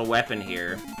little weapon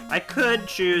here. I could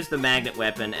choose the magnet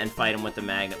weapon and fight him with the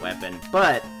magnet weapon,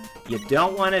 but you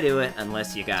don't want to do it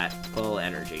unless you got full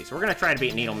energy. So we're going to try to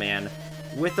beat Needleman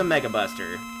with the Mega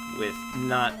Buster with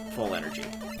not full energy.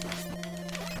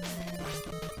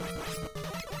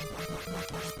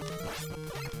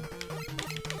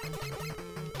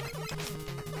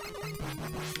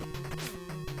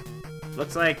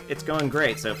 Looks like it's going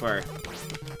great so far.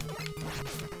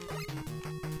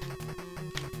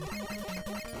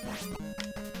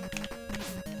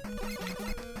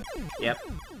 Yep.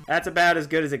 That's about as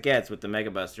good as it gets with the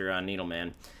Mega Buster on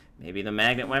Needleman. Maybe the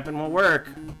magnet weapon will work.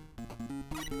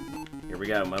 Here we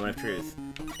go, moment of truth.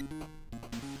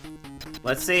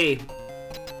 Let's see.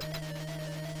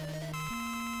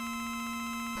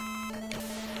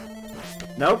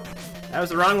 Nope, that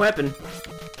was the wrong weapon.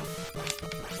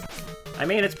 I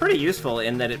mean, it's pretty useful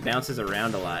in that it bounces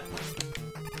around a lot.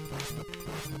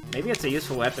 Maybe it's a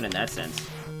useful weapon in that sense.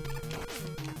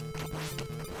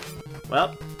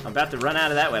 Well, I'm about to run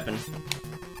out of that weapon.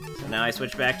 So now I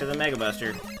switch back to the Mega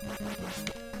Buster.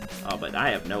 Oh, but I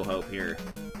have no hope here.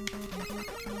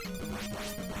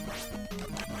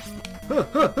 Huh,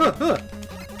 huh, huh, huh.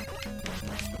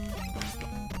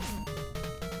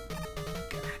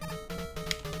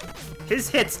 His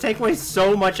hits take away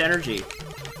so much energy.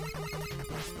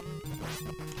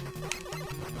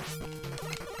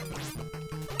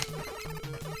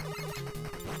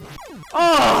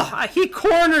 Oh, he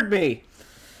cornered me.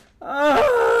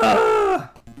 Whoa,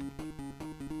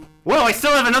 I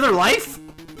still have another life?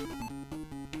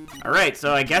 Alright,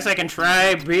 so I guess I can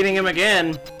try beating him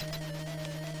again.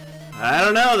 I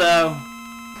don't know, though.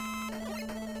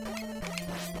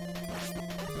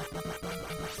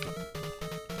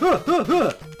 Huh, huh,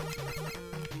 huh.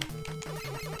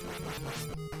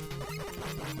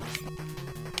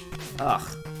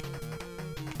 Ugh.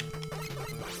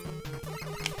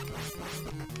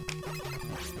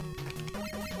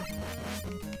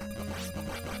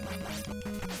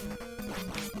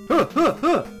 Huh, huh,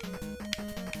 huh.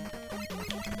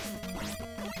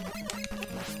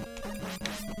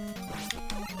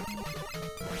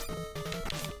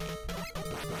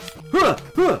 Huh,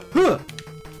 huh, huh.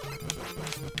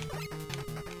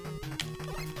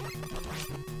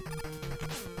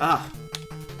 Ah.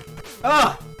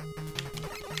 Ah!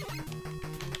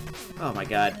 Oh my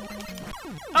god.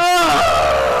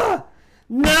 Ah!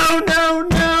 No, no,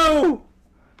 no!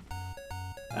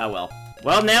 Oh well.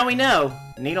 Well, now we know.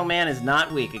 Needleman is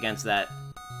not weak against that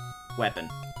weapon.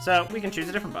 So, we can choose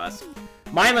a different boss.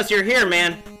 Mindless, you're here,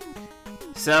 man!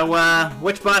 So,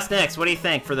 which boss next? What do you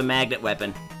think for the magnet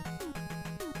weapon?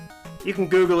 You can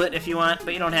Google it if you want,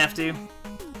 but you don't have to.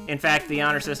 In fact, the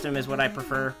honor system is what I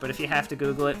prefer, but if you have to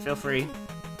Google it, feel free.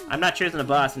 I'm not choosing a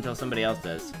boss until somebody else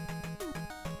does.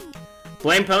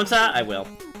 Blame Ponsa? I will.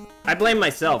 I blame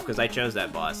myself, because I chose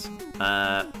that boss.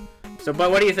 But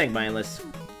what do you think, Mindless?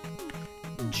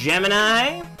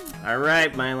 Gemini?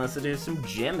 Alright, Mindless, let's do some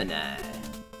Gemini.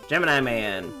 Gemini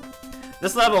Man.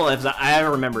 This level, if I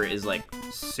remember, is, like,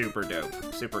 super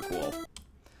dope. Super cool.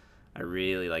 I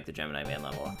really like the Gemini Man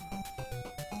level.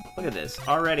 Look at this.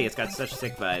 Already, it's got such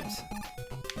sick vibes.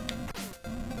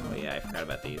 Oh yeah, I forgot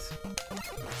about these.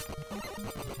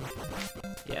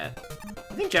 Yeah.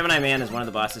 I think Gemini Man is one of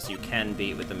the bosses you can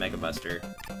beat with the Mega Buster.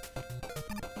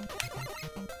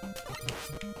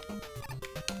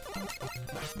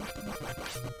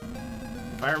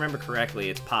 If I remember correctly,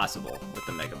 it's possible with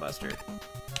the Mega Buster.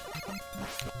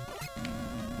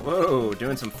 Whoa,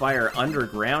 doing some fire,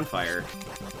 underground fire.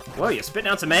 Whoa, you spitting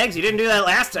out some eggs? You didn't do that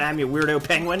last time, you weirdo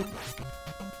penguin!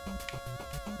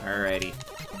 Alrighty.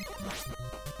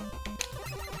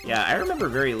 Yeah, I remember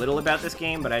very little about this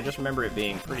game, but I just remember it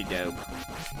being pretty dope.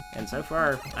 And so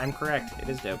far, I'm correct. It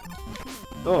is dope.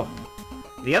 Oh.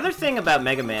 The other thing about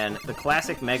Mega Man, the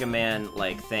classic Mega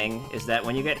Man-like thing, is that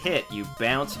when you get hit, you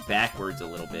bounce backwards a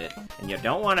little bit. And you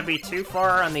don't want to be too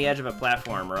far on the edge of a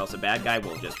platform, or else a bad guy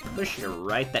will just push you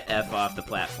right the F off the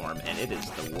platform, and it is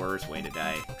the worst way to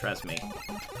die. Trust me.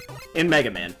 In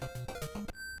Mega Man.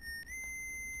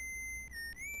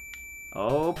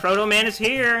 Oh, Proto Man is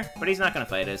here! But he's not gonna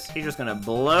fight us. He's just gonna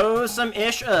blow some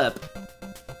ish up.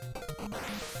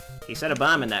 He set a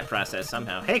bomb in that process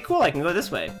somehow. Hey, cool, I can go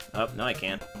this way. Oh, no, I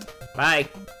can't. Bye.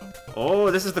 Oh,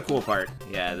 this is the cool part.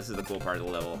 Yeah, this is the cool part of the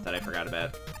level that I forgot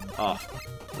about. Oh,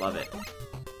 love it.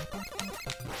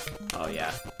 Oh,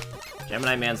 yeah.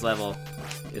 Gemini Man's level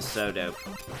is so dope.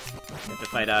 You have to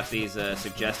fight off these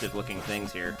suggestive-looking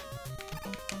things here.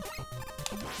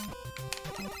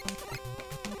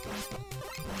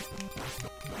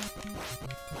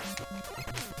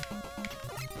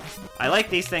 I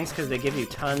like these things because they give you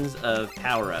tons of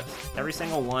power-ups. Every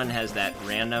single one has that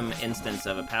random instance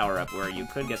of a power-up where you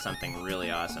could get something really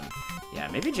awesome. Yeah,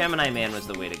 maybe Gemini Man was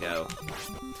the way to go.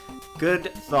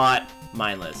 Good thought,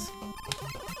 Mindless.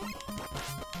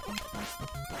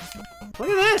 Look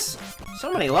at this!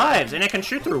 So many lives, and it can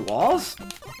shoot through walls?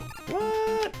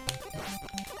 What?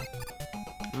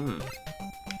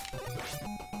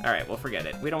 Alright, well, forget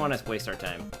it. We don't want to waste our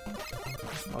time.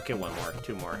 I'll kill one more,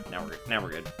 two more. Now we're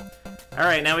good.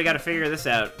 Alright, now we gotta figure this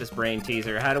out, this brain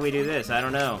teaser. How do we do this? I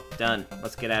don't know. Done.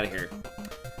 Let's get out of here.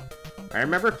 I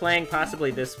remember playing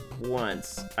possibly this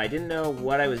once. I didn't know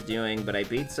what I was doing, but I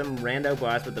beat some rando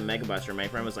boss with the Mega Buster. My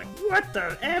friend was like, "What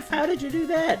the F? How did you do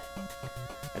that?"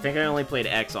 I think I only played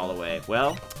X all the way.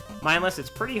 Well, mindless, it's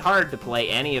pretty hard to play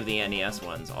any of the NES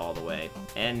ones all the way.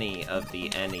 Any of the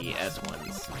NES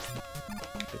ones.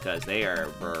 Because they are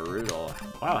brutal.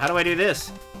 Wow, how do I do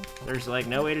this? There's, like,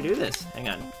 no way to do this. Hang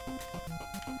on.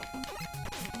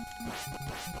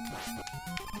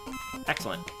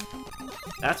 Excellent.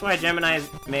 That's why Gemini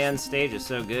Man's stage is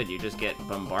so good. You just get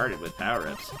bombarded with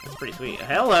power-ups. That's pretty sweet.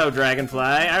 Hello, Dragonfly!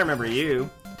 I remember you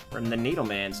from the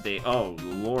Needleman stage. Oh,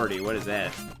 lordy, what is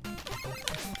that?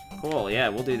 Cool, yeah,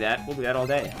 we'll do that. We'll do that all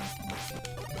day.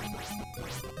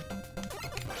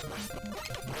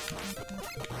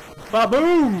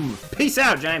 Ba-boom! Peace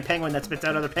out, giant penguin that spits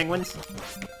out other penguins.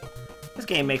 This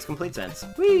game makes complete sense.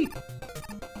 Whee!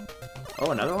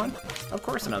 Oh, another one? Of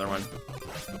course another one.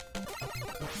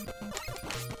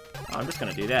 Oh, I'm just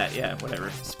gonna do that, yeah, whatever.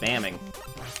 Spamming.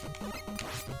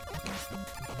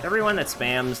 Everyone that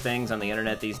spams things on the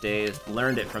internet these days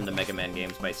learned it from the Mega Man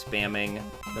games by spamming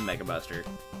the Mega Buster.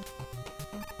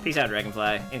 Peace out,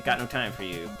 Dragonfly. Ain't got no time for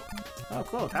you. Oh,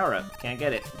 cool, power-up. Can't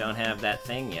get it. Don't have that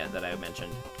thing yet that I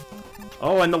mentioned.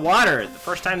 Oh, and the water! The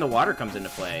first time the water comes into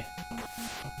play.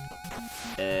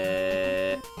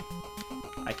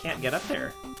 I can't get up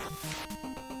there.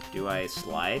 Do I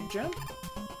slide jump?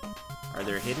 Are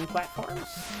there hidden platforms?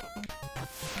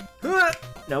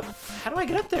 Nope. How do I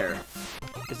get up there?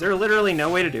 Is there literally no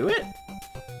way to do it?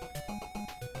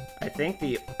 I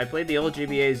played the old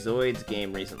GBA Zoids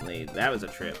game recently. That was a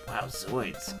trip. Wow,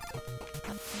 Zoids.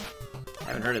 I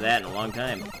haven't heard of that in a long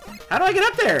time. How do I get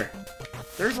up there?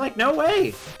 There's like no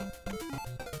way.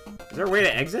 Is there a way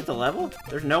to exit the level?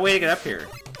 There's no way to get up here.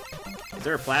 Is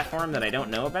there a platform that I don't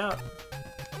know about?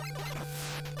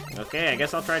 Okay, I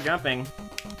guess I'll try jumping.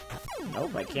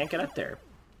 Nope, I can't get up there.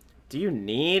 Do you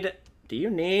need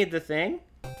the thing?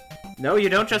 No, you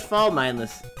don't just fall,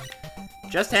 mindless.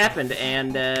 Just happened,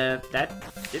 and that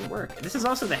didn't work. This is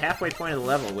also the halfway point of the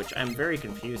level, which I'm very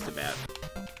confused about.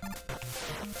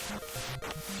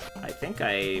 I think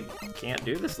I can't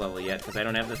do this level yet, because I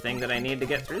don't have the thing that I need to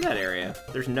get through that area.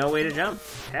 There's no way to jump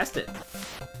past it.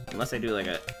 Unless I do like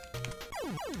a...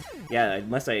 Yeah,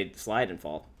 unless I slide and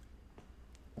fall.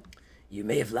 You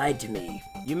may have lied to me.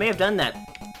 You may have done that.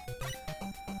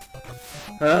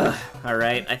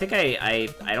 Alright, I think I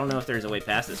don't know if there's a way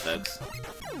past this, folks.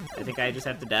 I think I just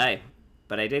have to die.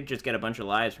 But I did just get a bunch of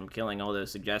lives from killing all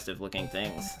those suggestive-looking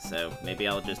things, so maybe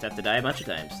I'll just have to die a bunch of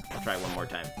times. I'll try one more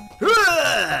time.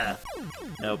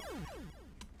 Nope.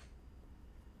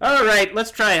 Alright,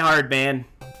 let's try hard, man.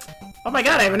 Oh my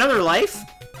god, I have another life?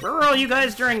 Where were all you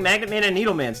guys during Magnet Man and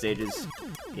Needleman stages?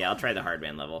 Yeah, I'll try the hard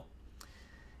man level.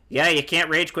 Yeah, you can't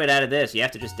rage quit out of this. You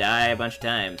have to just die a bunch of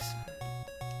times.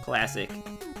 Classic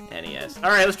NES.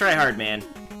 Alright, let's try hard man.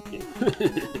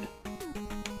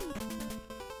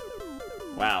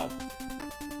 Wow.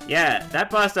 Yeah, that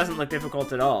boss doesn't look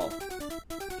difficult at all.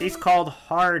 He's called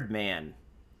Hard Man.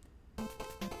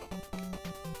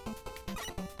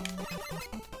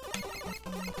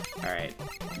 Alright.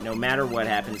 No matter what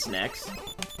happens next.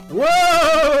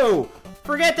 Whoa!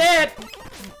 Forget that!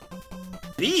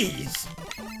 Bees!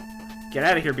 Get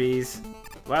out of here, bees.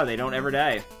 Wow, they don't ever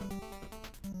die.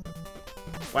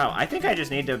 Wow, I think I just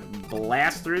need to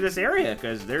blast through this area,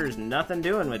 because there's nothing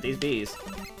doing with these bees.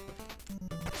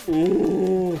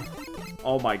 Ooh.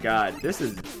 Oh my god, this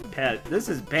is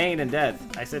pain and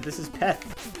death. I said this is peth.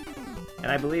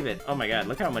 And I believe it. Oh my god,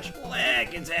 look how much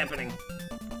lag is happening.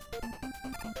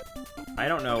 I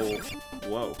don't know.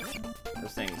 Whoa.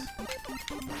 Those things.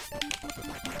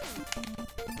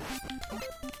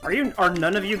 Are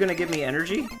none of you gonna give me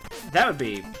energy? That would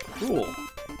be cool.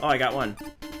 Oh, I got one.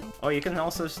 Oh, you can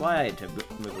also slide to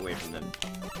move away from them.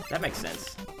 That makes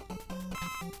sense.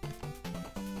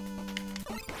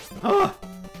 Oh!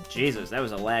 Jesus, that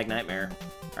was a lag nightmare.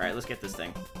 Alright, let's get this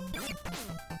thing.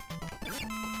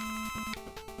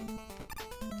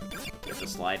 You have to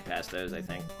slide past those, I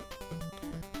think.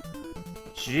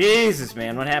 Jesus,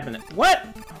 man, what happened? What?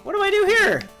 What do I do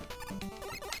here?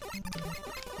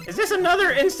 Is this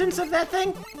another instance of that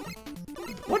thing?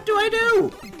 What do I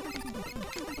do?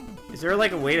 Is there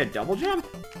like a way to double jump?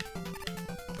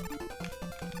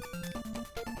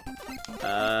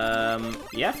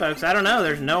 Yeah, folks, I don't know.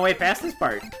 There's no way past this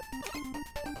part.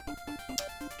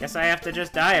 Guess I have to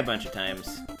just die a bunch of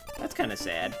times. That's kind of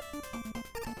sad.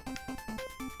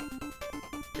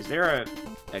 Is there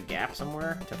a gap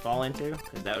somewhere to fall into?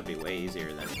 Because that would be way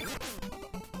easier than...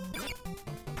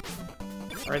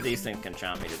 Or these things can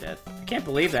chomp me to death. I can't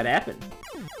believe that happened.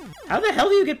 How the hell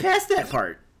do you get past that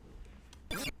part?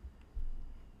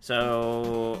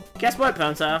 So, guess what,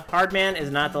 Ponza? Hardman is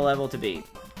not the level to beat.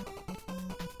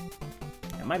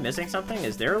 Am I missing something?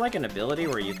 Is there, like, an ability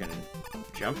where you can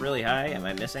jump really high? Am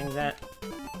I missing that?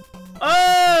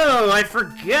 Oh, I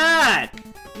forgot!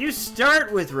 You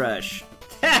start with Rush.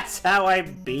 That's how I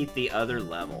beat the other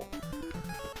level.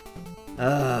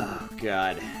 Oh,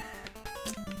 God.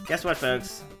 Guess what,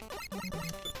 folks?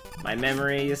 My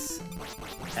memories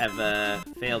have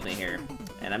failed me here,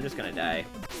 and I'm just gonna die.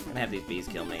 I'm gonna have these bees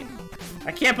kill me.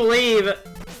 I can't believe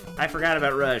I forgot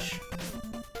about Rush.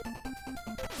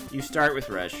 You start with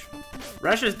Rush.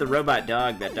 Rush is the robot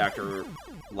dog that Dr.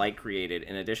 Light created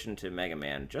in addition to Mega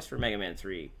Man, just for Mega Man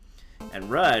 3.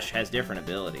 And Rush has different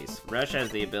abilities. Rush has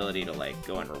the ability to, like,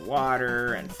 go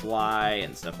underwater and fly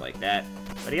and stuff like that.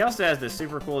 But he also has this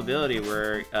super cool ability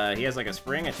where he has, like, a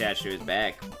spring attached to his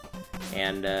back.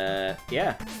 And,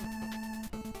 yeah.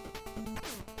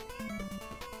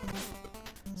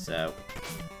 So,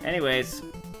 anyways,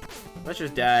 let's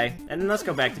just die. And then let's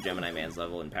go back to Gemini Man's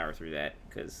level and power through that,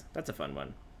 because that's a fun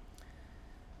one.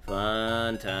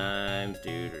 Fun times,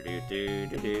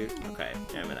 do-do-do-do-do-do. Okay,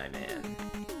 Gemini Man.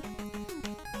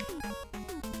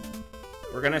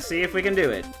 We're gonna see if we can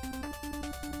do it.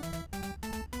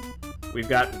 We've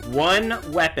got one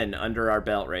weapon under our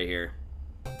belt right here.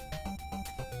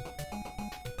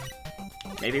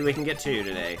 Maybe we can get two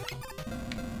today.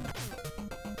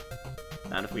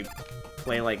 Not if we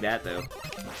play like that, though.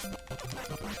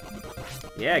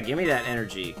 Yeah, give me that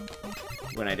energy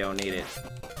when I don't need it.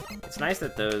 It's nice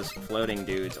that those floating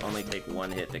dudes only take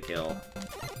one hit to kill.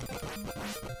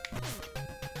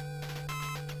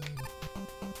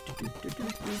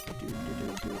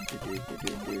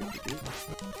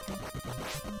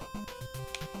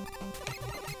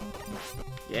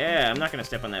 Yeah, I'm not gonna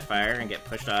step on that fire and get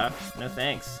pushed off. No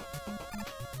thanks.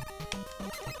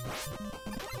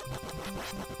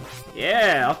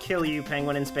 Yeah, I'll kill you,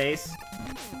 penguin in space.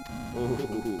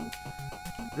 Ooh.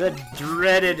 The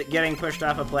dreaded getting pushed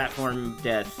off a platform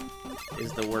death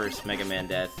is the worst Mega Man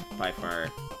death, by far.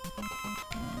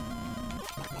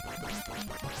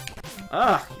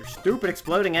 Ugh, your stupid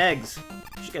exploding eggs.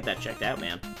 You should get that checked out,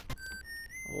 man.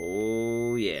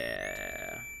 Oh,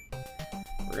 yeah.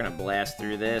 We're gonna blast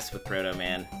through this with Proto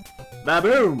Man.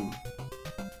 Ba-boom!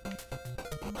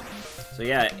 So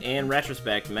yeah, in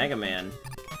retrospect, Mega Man,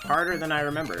 harder than I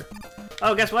remember.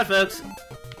 Oh, guess what, folks?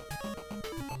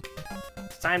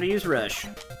 It's time to use Rush.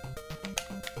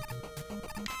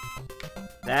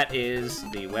 That is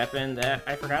the weapon that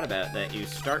I forgot about that you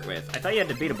start with. I thought you had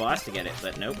to beat a boss to get it,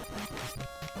 but nope.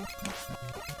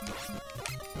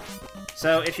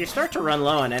 So, if you start to run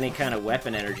low on any kind of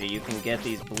weapon energy, you can get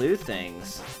these blue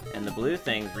things, and the blue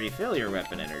things refill your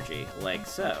weapon energy, like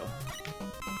so.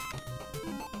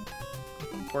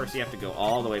 Of course, you have to go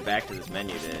all the way back to this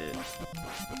menu to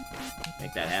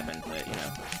make that happen, but, you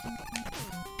know.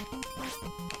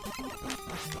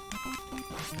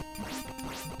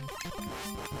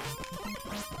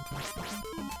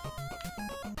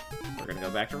 We're gonna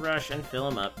go back to Rush and fill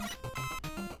him up.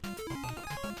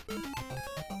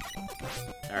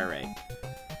 Alright.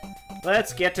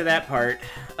 Let's get to that part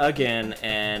again,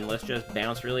 and let's just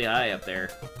bounce really high up there.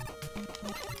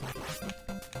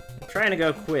 I'm trying to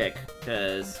go quick,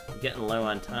 because I'm getting low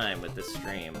on time with this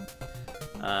stream.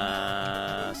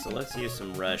 So let's use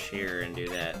some Rush here and do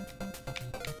that.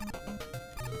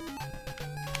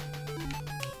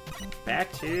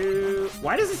 Back to...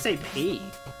 Why does it say P?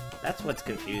 That's what's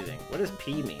confusing. What does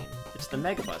P mean? It's the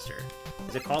Mega Buster.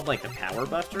 Is it called, like, the Power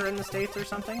Buster in the States or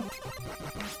something?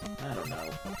 I don't know.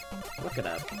 Look it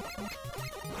up.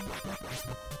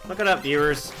 Look it up,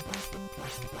 viewers.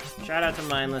 Shout out to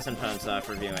Mindless and Pwnsoft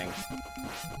for reviewing.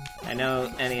 I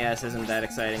know NES isn't that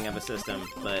exciting of a system,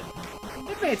 but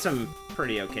they've made some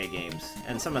pretty okay games,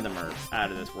 and some of them are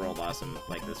out of this world awesome,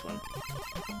 like this one.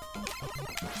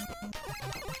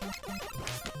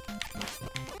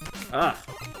 Ugh.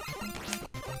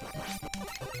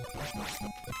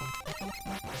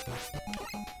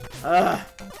 Ugh.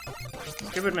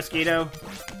 Stupid mosquito.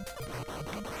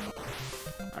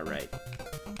 Alright.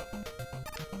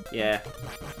 Yeah.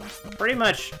 Pretty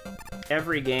much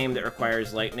every game that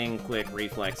requires lightning-quick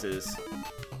reflexes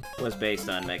was based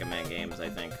on Mega Man games, I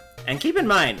think. And keep in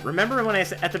mind, remember when I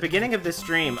said, at the beginning of this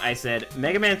stream, I said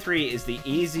Mega Man 3 is the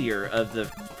easier of the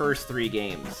first three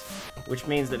games. Which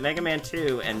means that Mega Man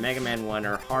 2 and Mega Man 1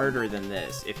 are harder than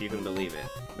this, if you can believe it.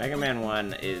 Mega Man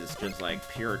 1 is just like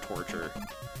pure torture.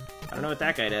 I don't know what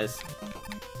that guy does.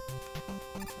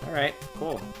 Alright,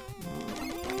 cool.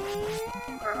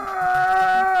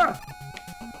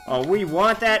 Oh, we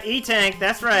want that E-Tank,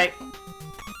 that's right!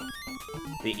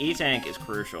 The E-Tank is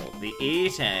crucial. The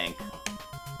E-Tank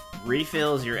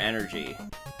refills your energy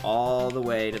all the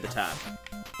way to the top.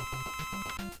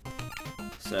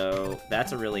 So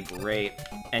that's a really great,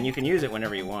 and you can use it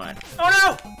whenever you want.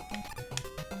 Oh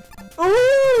no!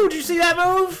 Ooh, did you see that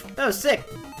move? That was sick.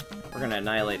 We're gonna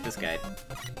annihilate this guy.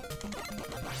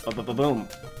 Boom.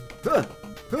 Huh.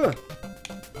 Huh.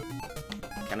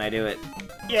 Can I do it?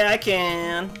 Yeah, I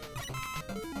can.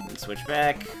 Let's switch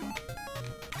back.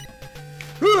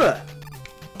 Huh.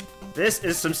 This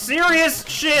is some serious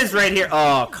shiz right here.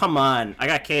 Oh, come on. I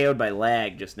got KO'd by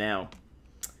lag just now.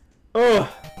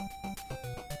 Oh.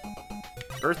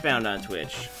 Earthbound on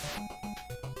Twitch.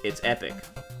 It's epic.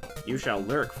 You shall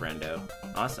lurk, friendo.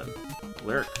 Awesome.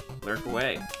 Lurk. Lurk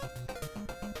away.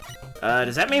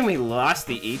 Does that mean we lost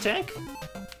the E-Tank?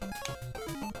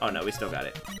 Oh, no, we still got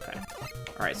it. Okay.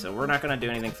 Alright, so we're not gonna do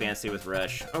anything fancy with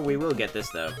Rush. Oh, we will get this,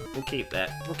 though. We'll keep that.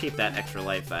 We'll keep that extra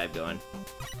life 5 going.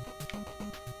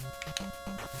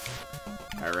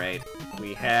 Alright.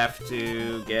 We have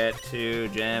to get to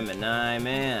Gemini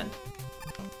Man.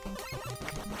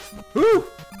 Woo!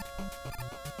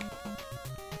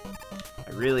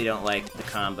 I really don't like the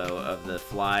combo of the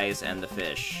flies and the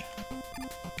fish.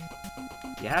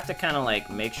 You have to kind of, like,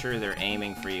 make sure they're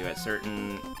aiming for you at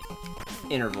certain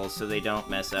intervals so they don't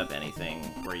mess up anything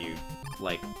where you,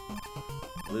 like,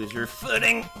 lose your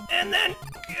footing and then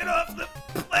get off the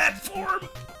platform.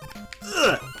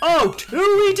 Ugh. Oh,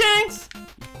 2 E-Tanks?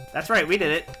 That's right, we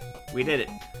did it. We did it.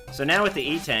 So now with the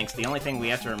E-Tanks, the only thing we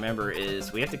have to remember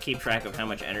is we have to keep track of how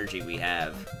much energy we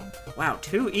have. Wow,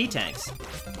 2 E-Tanks.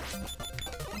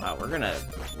 Wow, we're gonna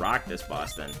rock this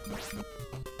boss then.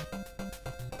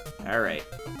 Alright.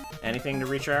 Anything to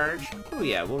recharge? Oh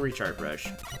yeah, we'll recharge Rush.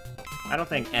 I don't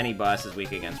think any boss is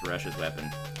weak against Rush's weapon.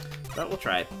 But we'll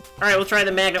try. Alright, we'll try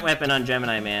the magnet weapon on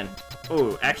Gemini Man.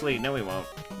 Oh, actually, no we won't.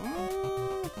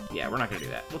 Yeah, we're not gonna do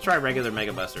that. We'll try regular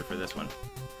Mega Buster for this one.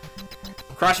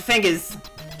 Cross your fingers!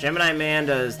 Gemini Man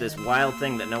does this wild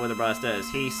thing that no other boss does.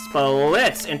 He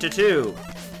splits into 2!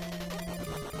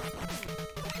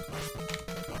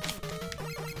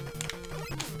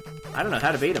 I don't know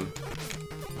how to beat him.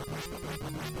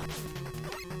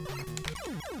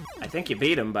 I think you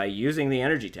beat him by using the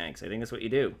energy tanks. I think that's what you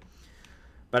do.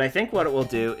 But I think what it will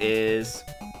do is...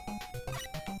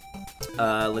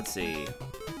 let's see.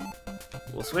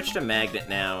 We'll switch to Magnet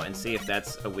now and see if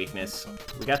that's a weakness.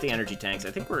 We got the energy tanks.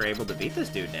 I think we're able to beat this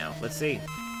dude now. Let's see.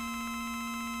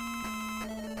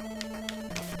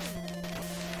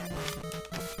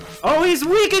 Oh, he's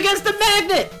weak against the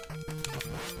magnet!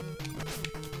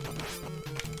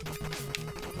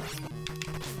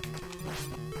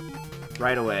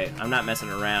 Right away. I'm not messing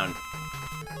around.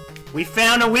 We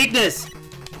found a weakness!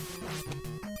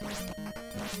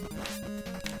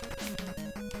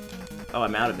 Oh,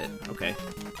 I'm out of it. Okay.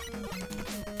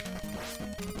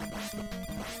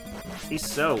 He's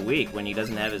so weak when he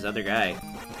doesn't have his other guy.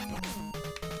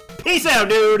 Peace out,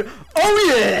 dude!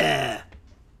 Oh, yeah!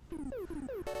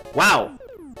 Wow.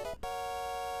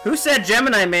 Who said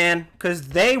Gemini Man? 'Cause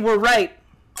they were right.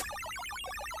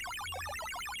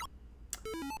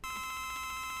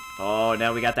 Oh,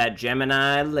 now we got that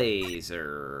Gemini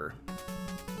laser.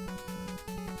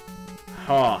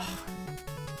 Oh.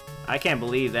 I can't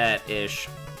believe that, Ish.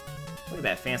 Look at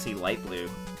that fancy light blue.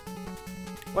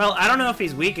 Well, I don't know if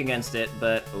he's weak against it,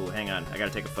 but... Oh, hang on. I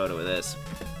gotta take a photo of this.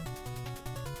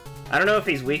 I don't know if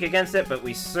he's weak against it, but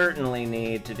we certainly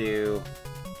need to do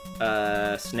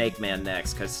Snake Man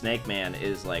next, because Snake Man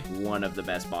is, like, one of the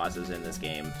best bosses in this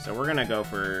game. So we're gonna go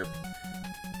for...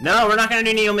 No, we're not gonna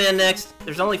do Neo Man next!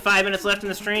 There's only 5 minutes left in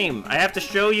the stream. I have to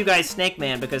show you guys Snake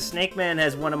Man, because Snake Man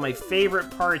has one of my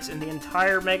favorite parts in the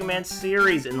entire Mega Man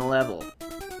series in the level.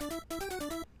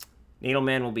 Needle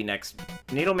Man will be next.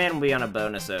 Needle Man will be on a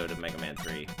bonus ode of Mega Man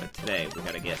 3, but today we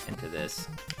gotta get into this.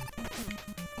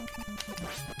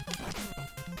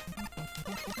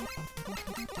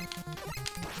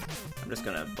 I'm just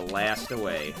gonna blast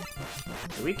away.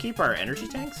 Do we keep our energy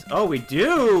tanks? Oh, we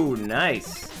do!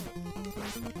 Nice!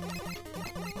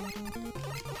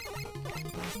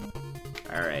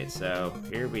 Alright, so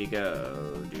here we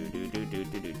go.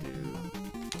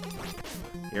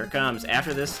 Here it comes.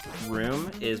 After this room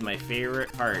is my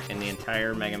favorite part in the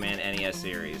entire Mega Man NES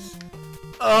series.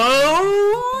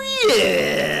 Oh,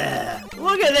 yeah!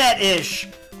 Look at that, Ish!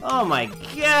 Oh my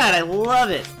god, I love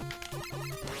it!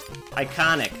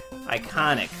 Iconic.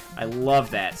 Iconic. I love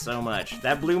that so much.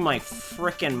 That blew my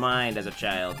frickin' mind as a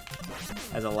child.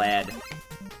 As a lad.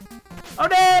 Oh,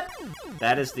 Dad!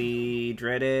 That is the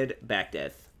dreaded back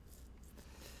death.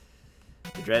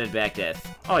 The dreaded back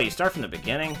death. Oh, you start from the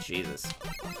beginning? Jesus.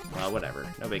 Well, whatever.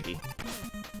 No biggie.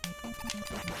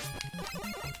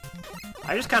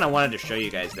 I just kind of wanted to show you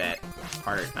guys that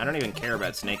part. I don't even care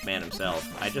about Snake Man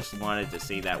himself. I just wanted to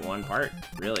see that one part,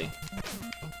 really.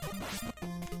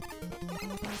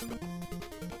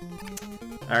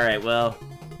 Alright, well,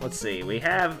 let's see. We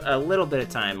have a little bit of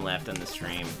time left on the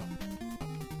stream.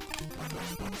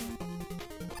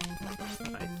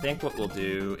 I think what we'll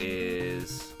do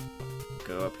is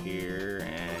go up here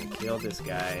and kill this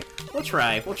guy. We'll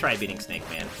try beating Snake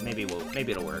Man. Maybe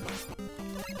it'll work.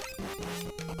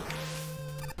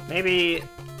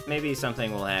 Maybe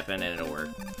something will happen and it'll work.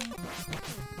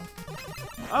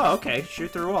 Oh, okay.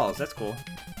 Shoot through walls. That's cool.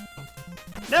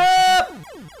 No!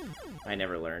 I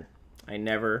never learn. I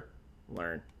never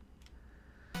learn.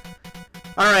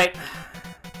 Alright.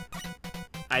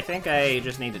 I think I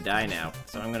just need to die now,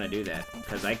 so I'm gonna do that.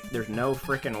 Because there's no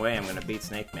frickin' way I'm gonna beat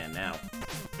Snake Man now.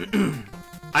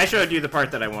 I showed you the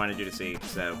part that I wanted you to see,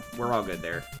 so we're all good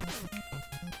there.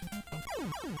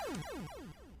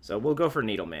 So we'll go for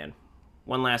Needleman.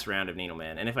 One last round of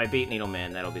Needleman. And if I beat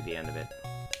Needleman, that'll be the end of it.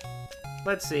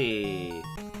 Let's see.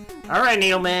 Alright,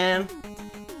 Needleman.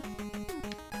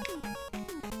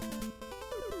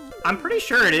 I'm pretty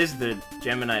sure it is the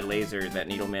Gemini Laser that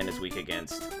Needleman is weak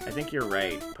against. I think you're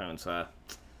right, Ponesaw.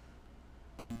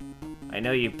 I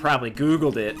know you probably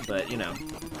Googled it, but, you know.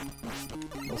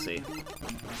 We'll see.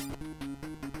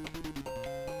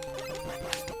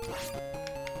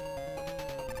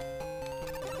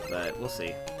 But we'll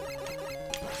see.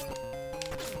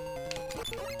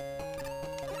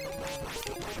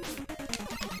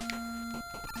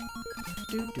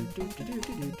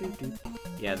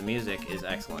 Yeah, the music is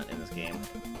excellent in this game.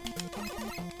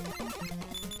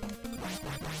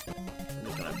 I'm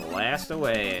just gonna blast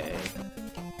away.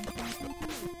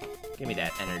 Give me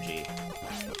that energy.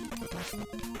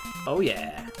 Oh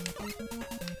yeah.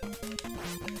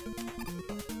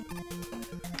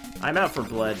 I'm out for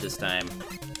blood this time.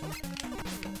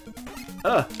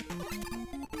 Ugh!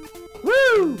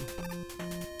 Woo!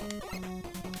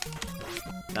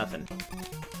 Nothing.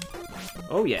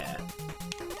 Oh yeah.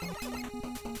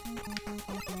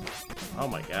 Oh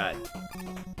my god.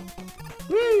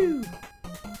 Woo!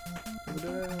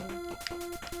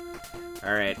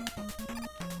 Alright.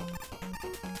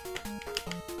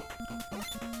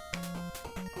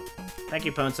 Thank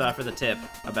you, Ponesaw, for the tip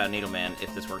about Needleman,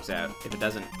 if this works out. If it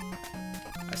doesn't,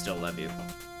 I still love you.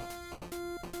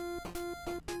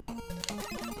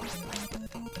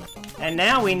 And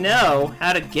now we know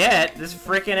how to get this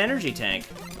frickin' energy tank.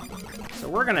 So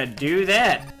we're gonna do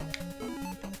that.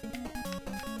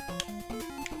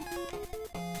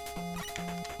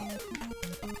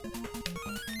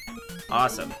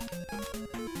 Awesome.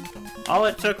 All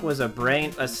it took was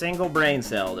a single brain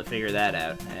cell to figure that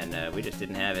out, and we just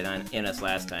didn't have it in us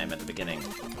last time at the beginning.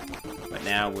 But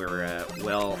now we're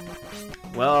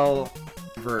well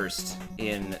versed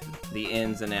in the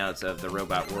ins and outs of the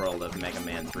robot world of Mega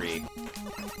Man 3.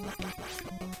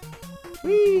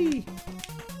 Whee!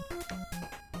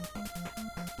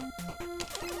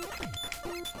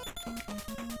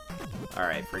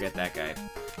 Alright, forget that guy.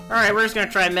 Alright, we're just gonna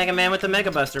try Mega Man with the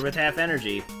Mega Buster with half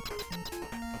energy.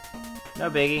 No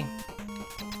biggie.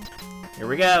 Here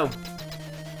we go.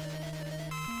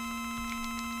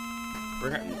 We're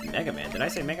gonna... Mega Man? Did I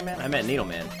say Mega Man? I meant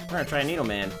Needleman. We're gonna try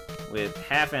Needleman with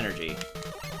half energy.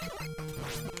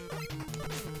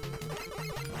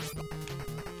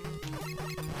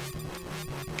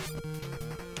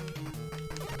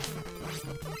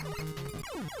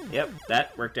 Yep,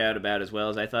 that worked out about as well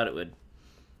as I thought it would.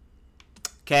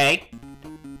 Okay.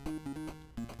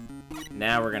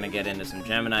 Now we're gonna get into some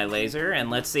Gemini Laser, and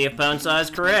let's see if Ponesaw is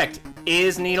correct.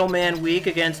 Is Needleman weak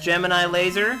against Gemini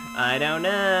Laser? I don't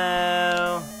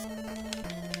know.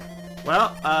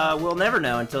 Well, we'll never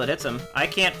know until it hits him. I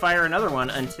can't fire another one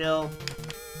until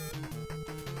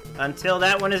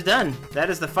that one is done. That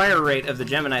is the fire rate of the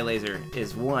Gemini Laser,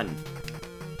 is 1.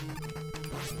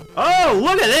 Oh,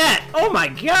 look at that! Oh my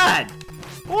god!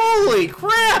 Holy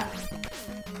crap!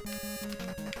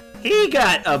 He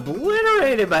got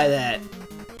obliterated by that!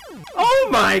 Oh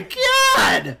my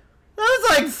god! That was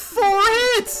like 4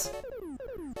 hits!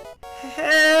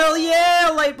 Hell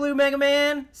yeah, Light Blue Mega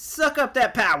Man! Suck up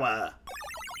that power!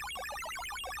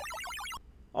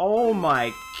 Oh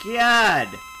my god!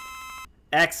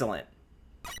 Excellent.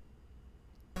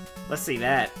 Let's see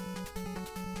that.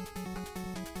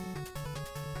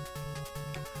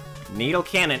 Needle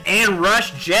Cannon and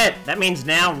Rush Jet! That means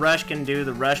now Rush can do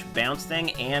the Rush bounce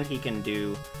thing, and he can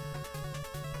do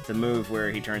the move where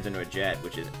he turns into a jet,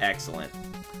 which is excellent.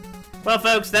 Well,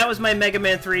 folks, that was my Mega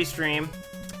Man 3 stream.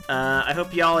 I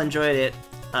hope y'all enjoyed it.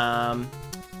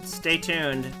 stay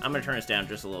tuned. I'm gonna turn this down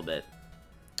just a little bit.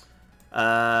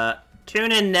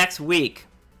 Tune in next week,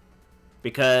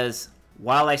 because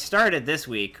while I started this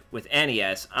week with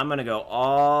NES, I'm gonna go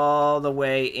all the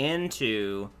way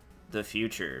into the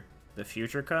future. The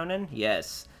future, Conan?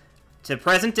 Yes. To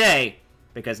present day,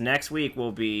 because next week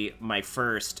will be my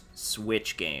first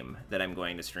Switch game that I'm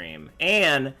going to stream.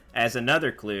 And, as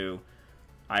another clue,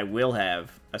 I will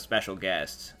have a special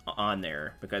guest on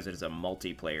there, because it is a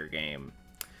multiplayer game.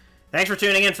 Thanks for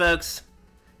tuning in, folks!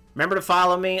 Remember to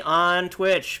follow me on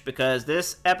Twitch, because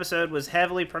this episode was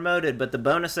heavily promoted, but the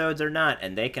bonusodes are not,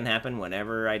 and they can happen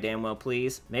whenever I damn well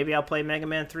please. Maybe I'll play Mega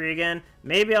Man 3 again.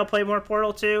 Maybe I'll play more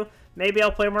Portal 2. Maybe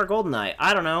I'll play more GoldenEye.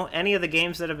 I don't know. Any of the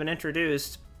games that have been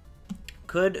introduced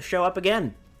could show up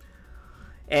again.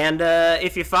 And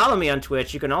if you follow me on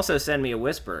Twitch, you can also send me a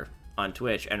whisper on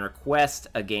Twitch and request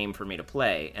a game for me to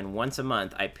play. And once a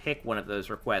month, I pick one of those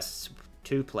requests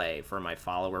to play for my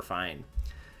follower find.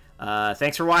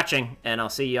 Thanks for watching, and I'll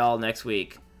see y'all next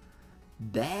week.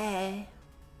 Bye.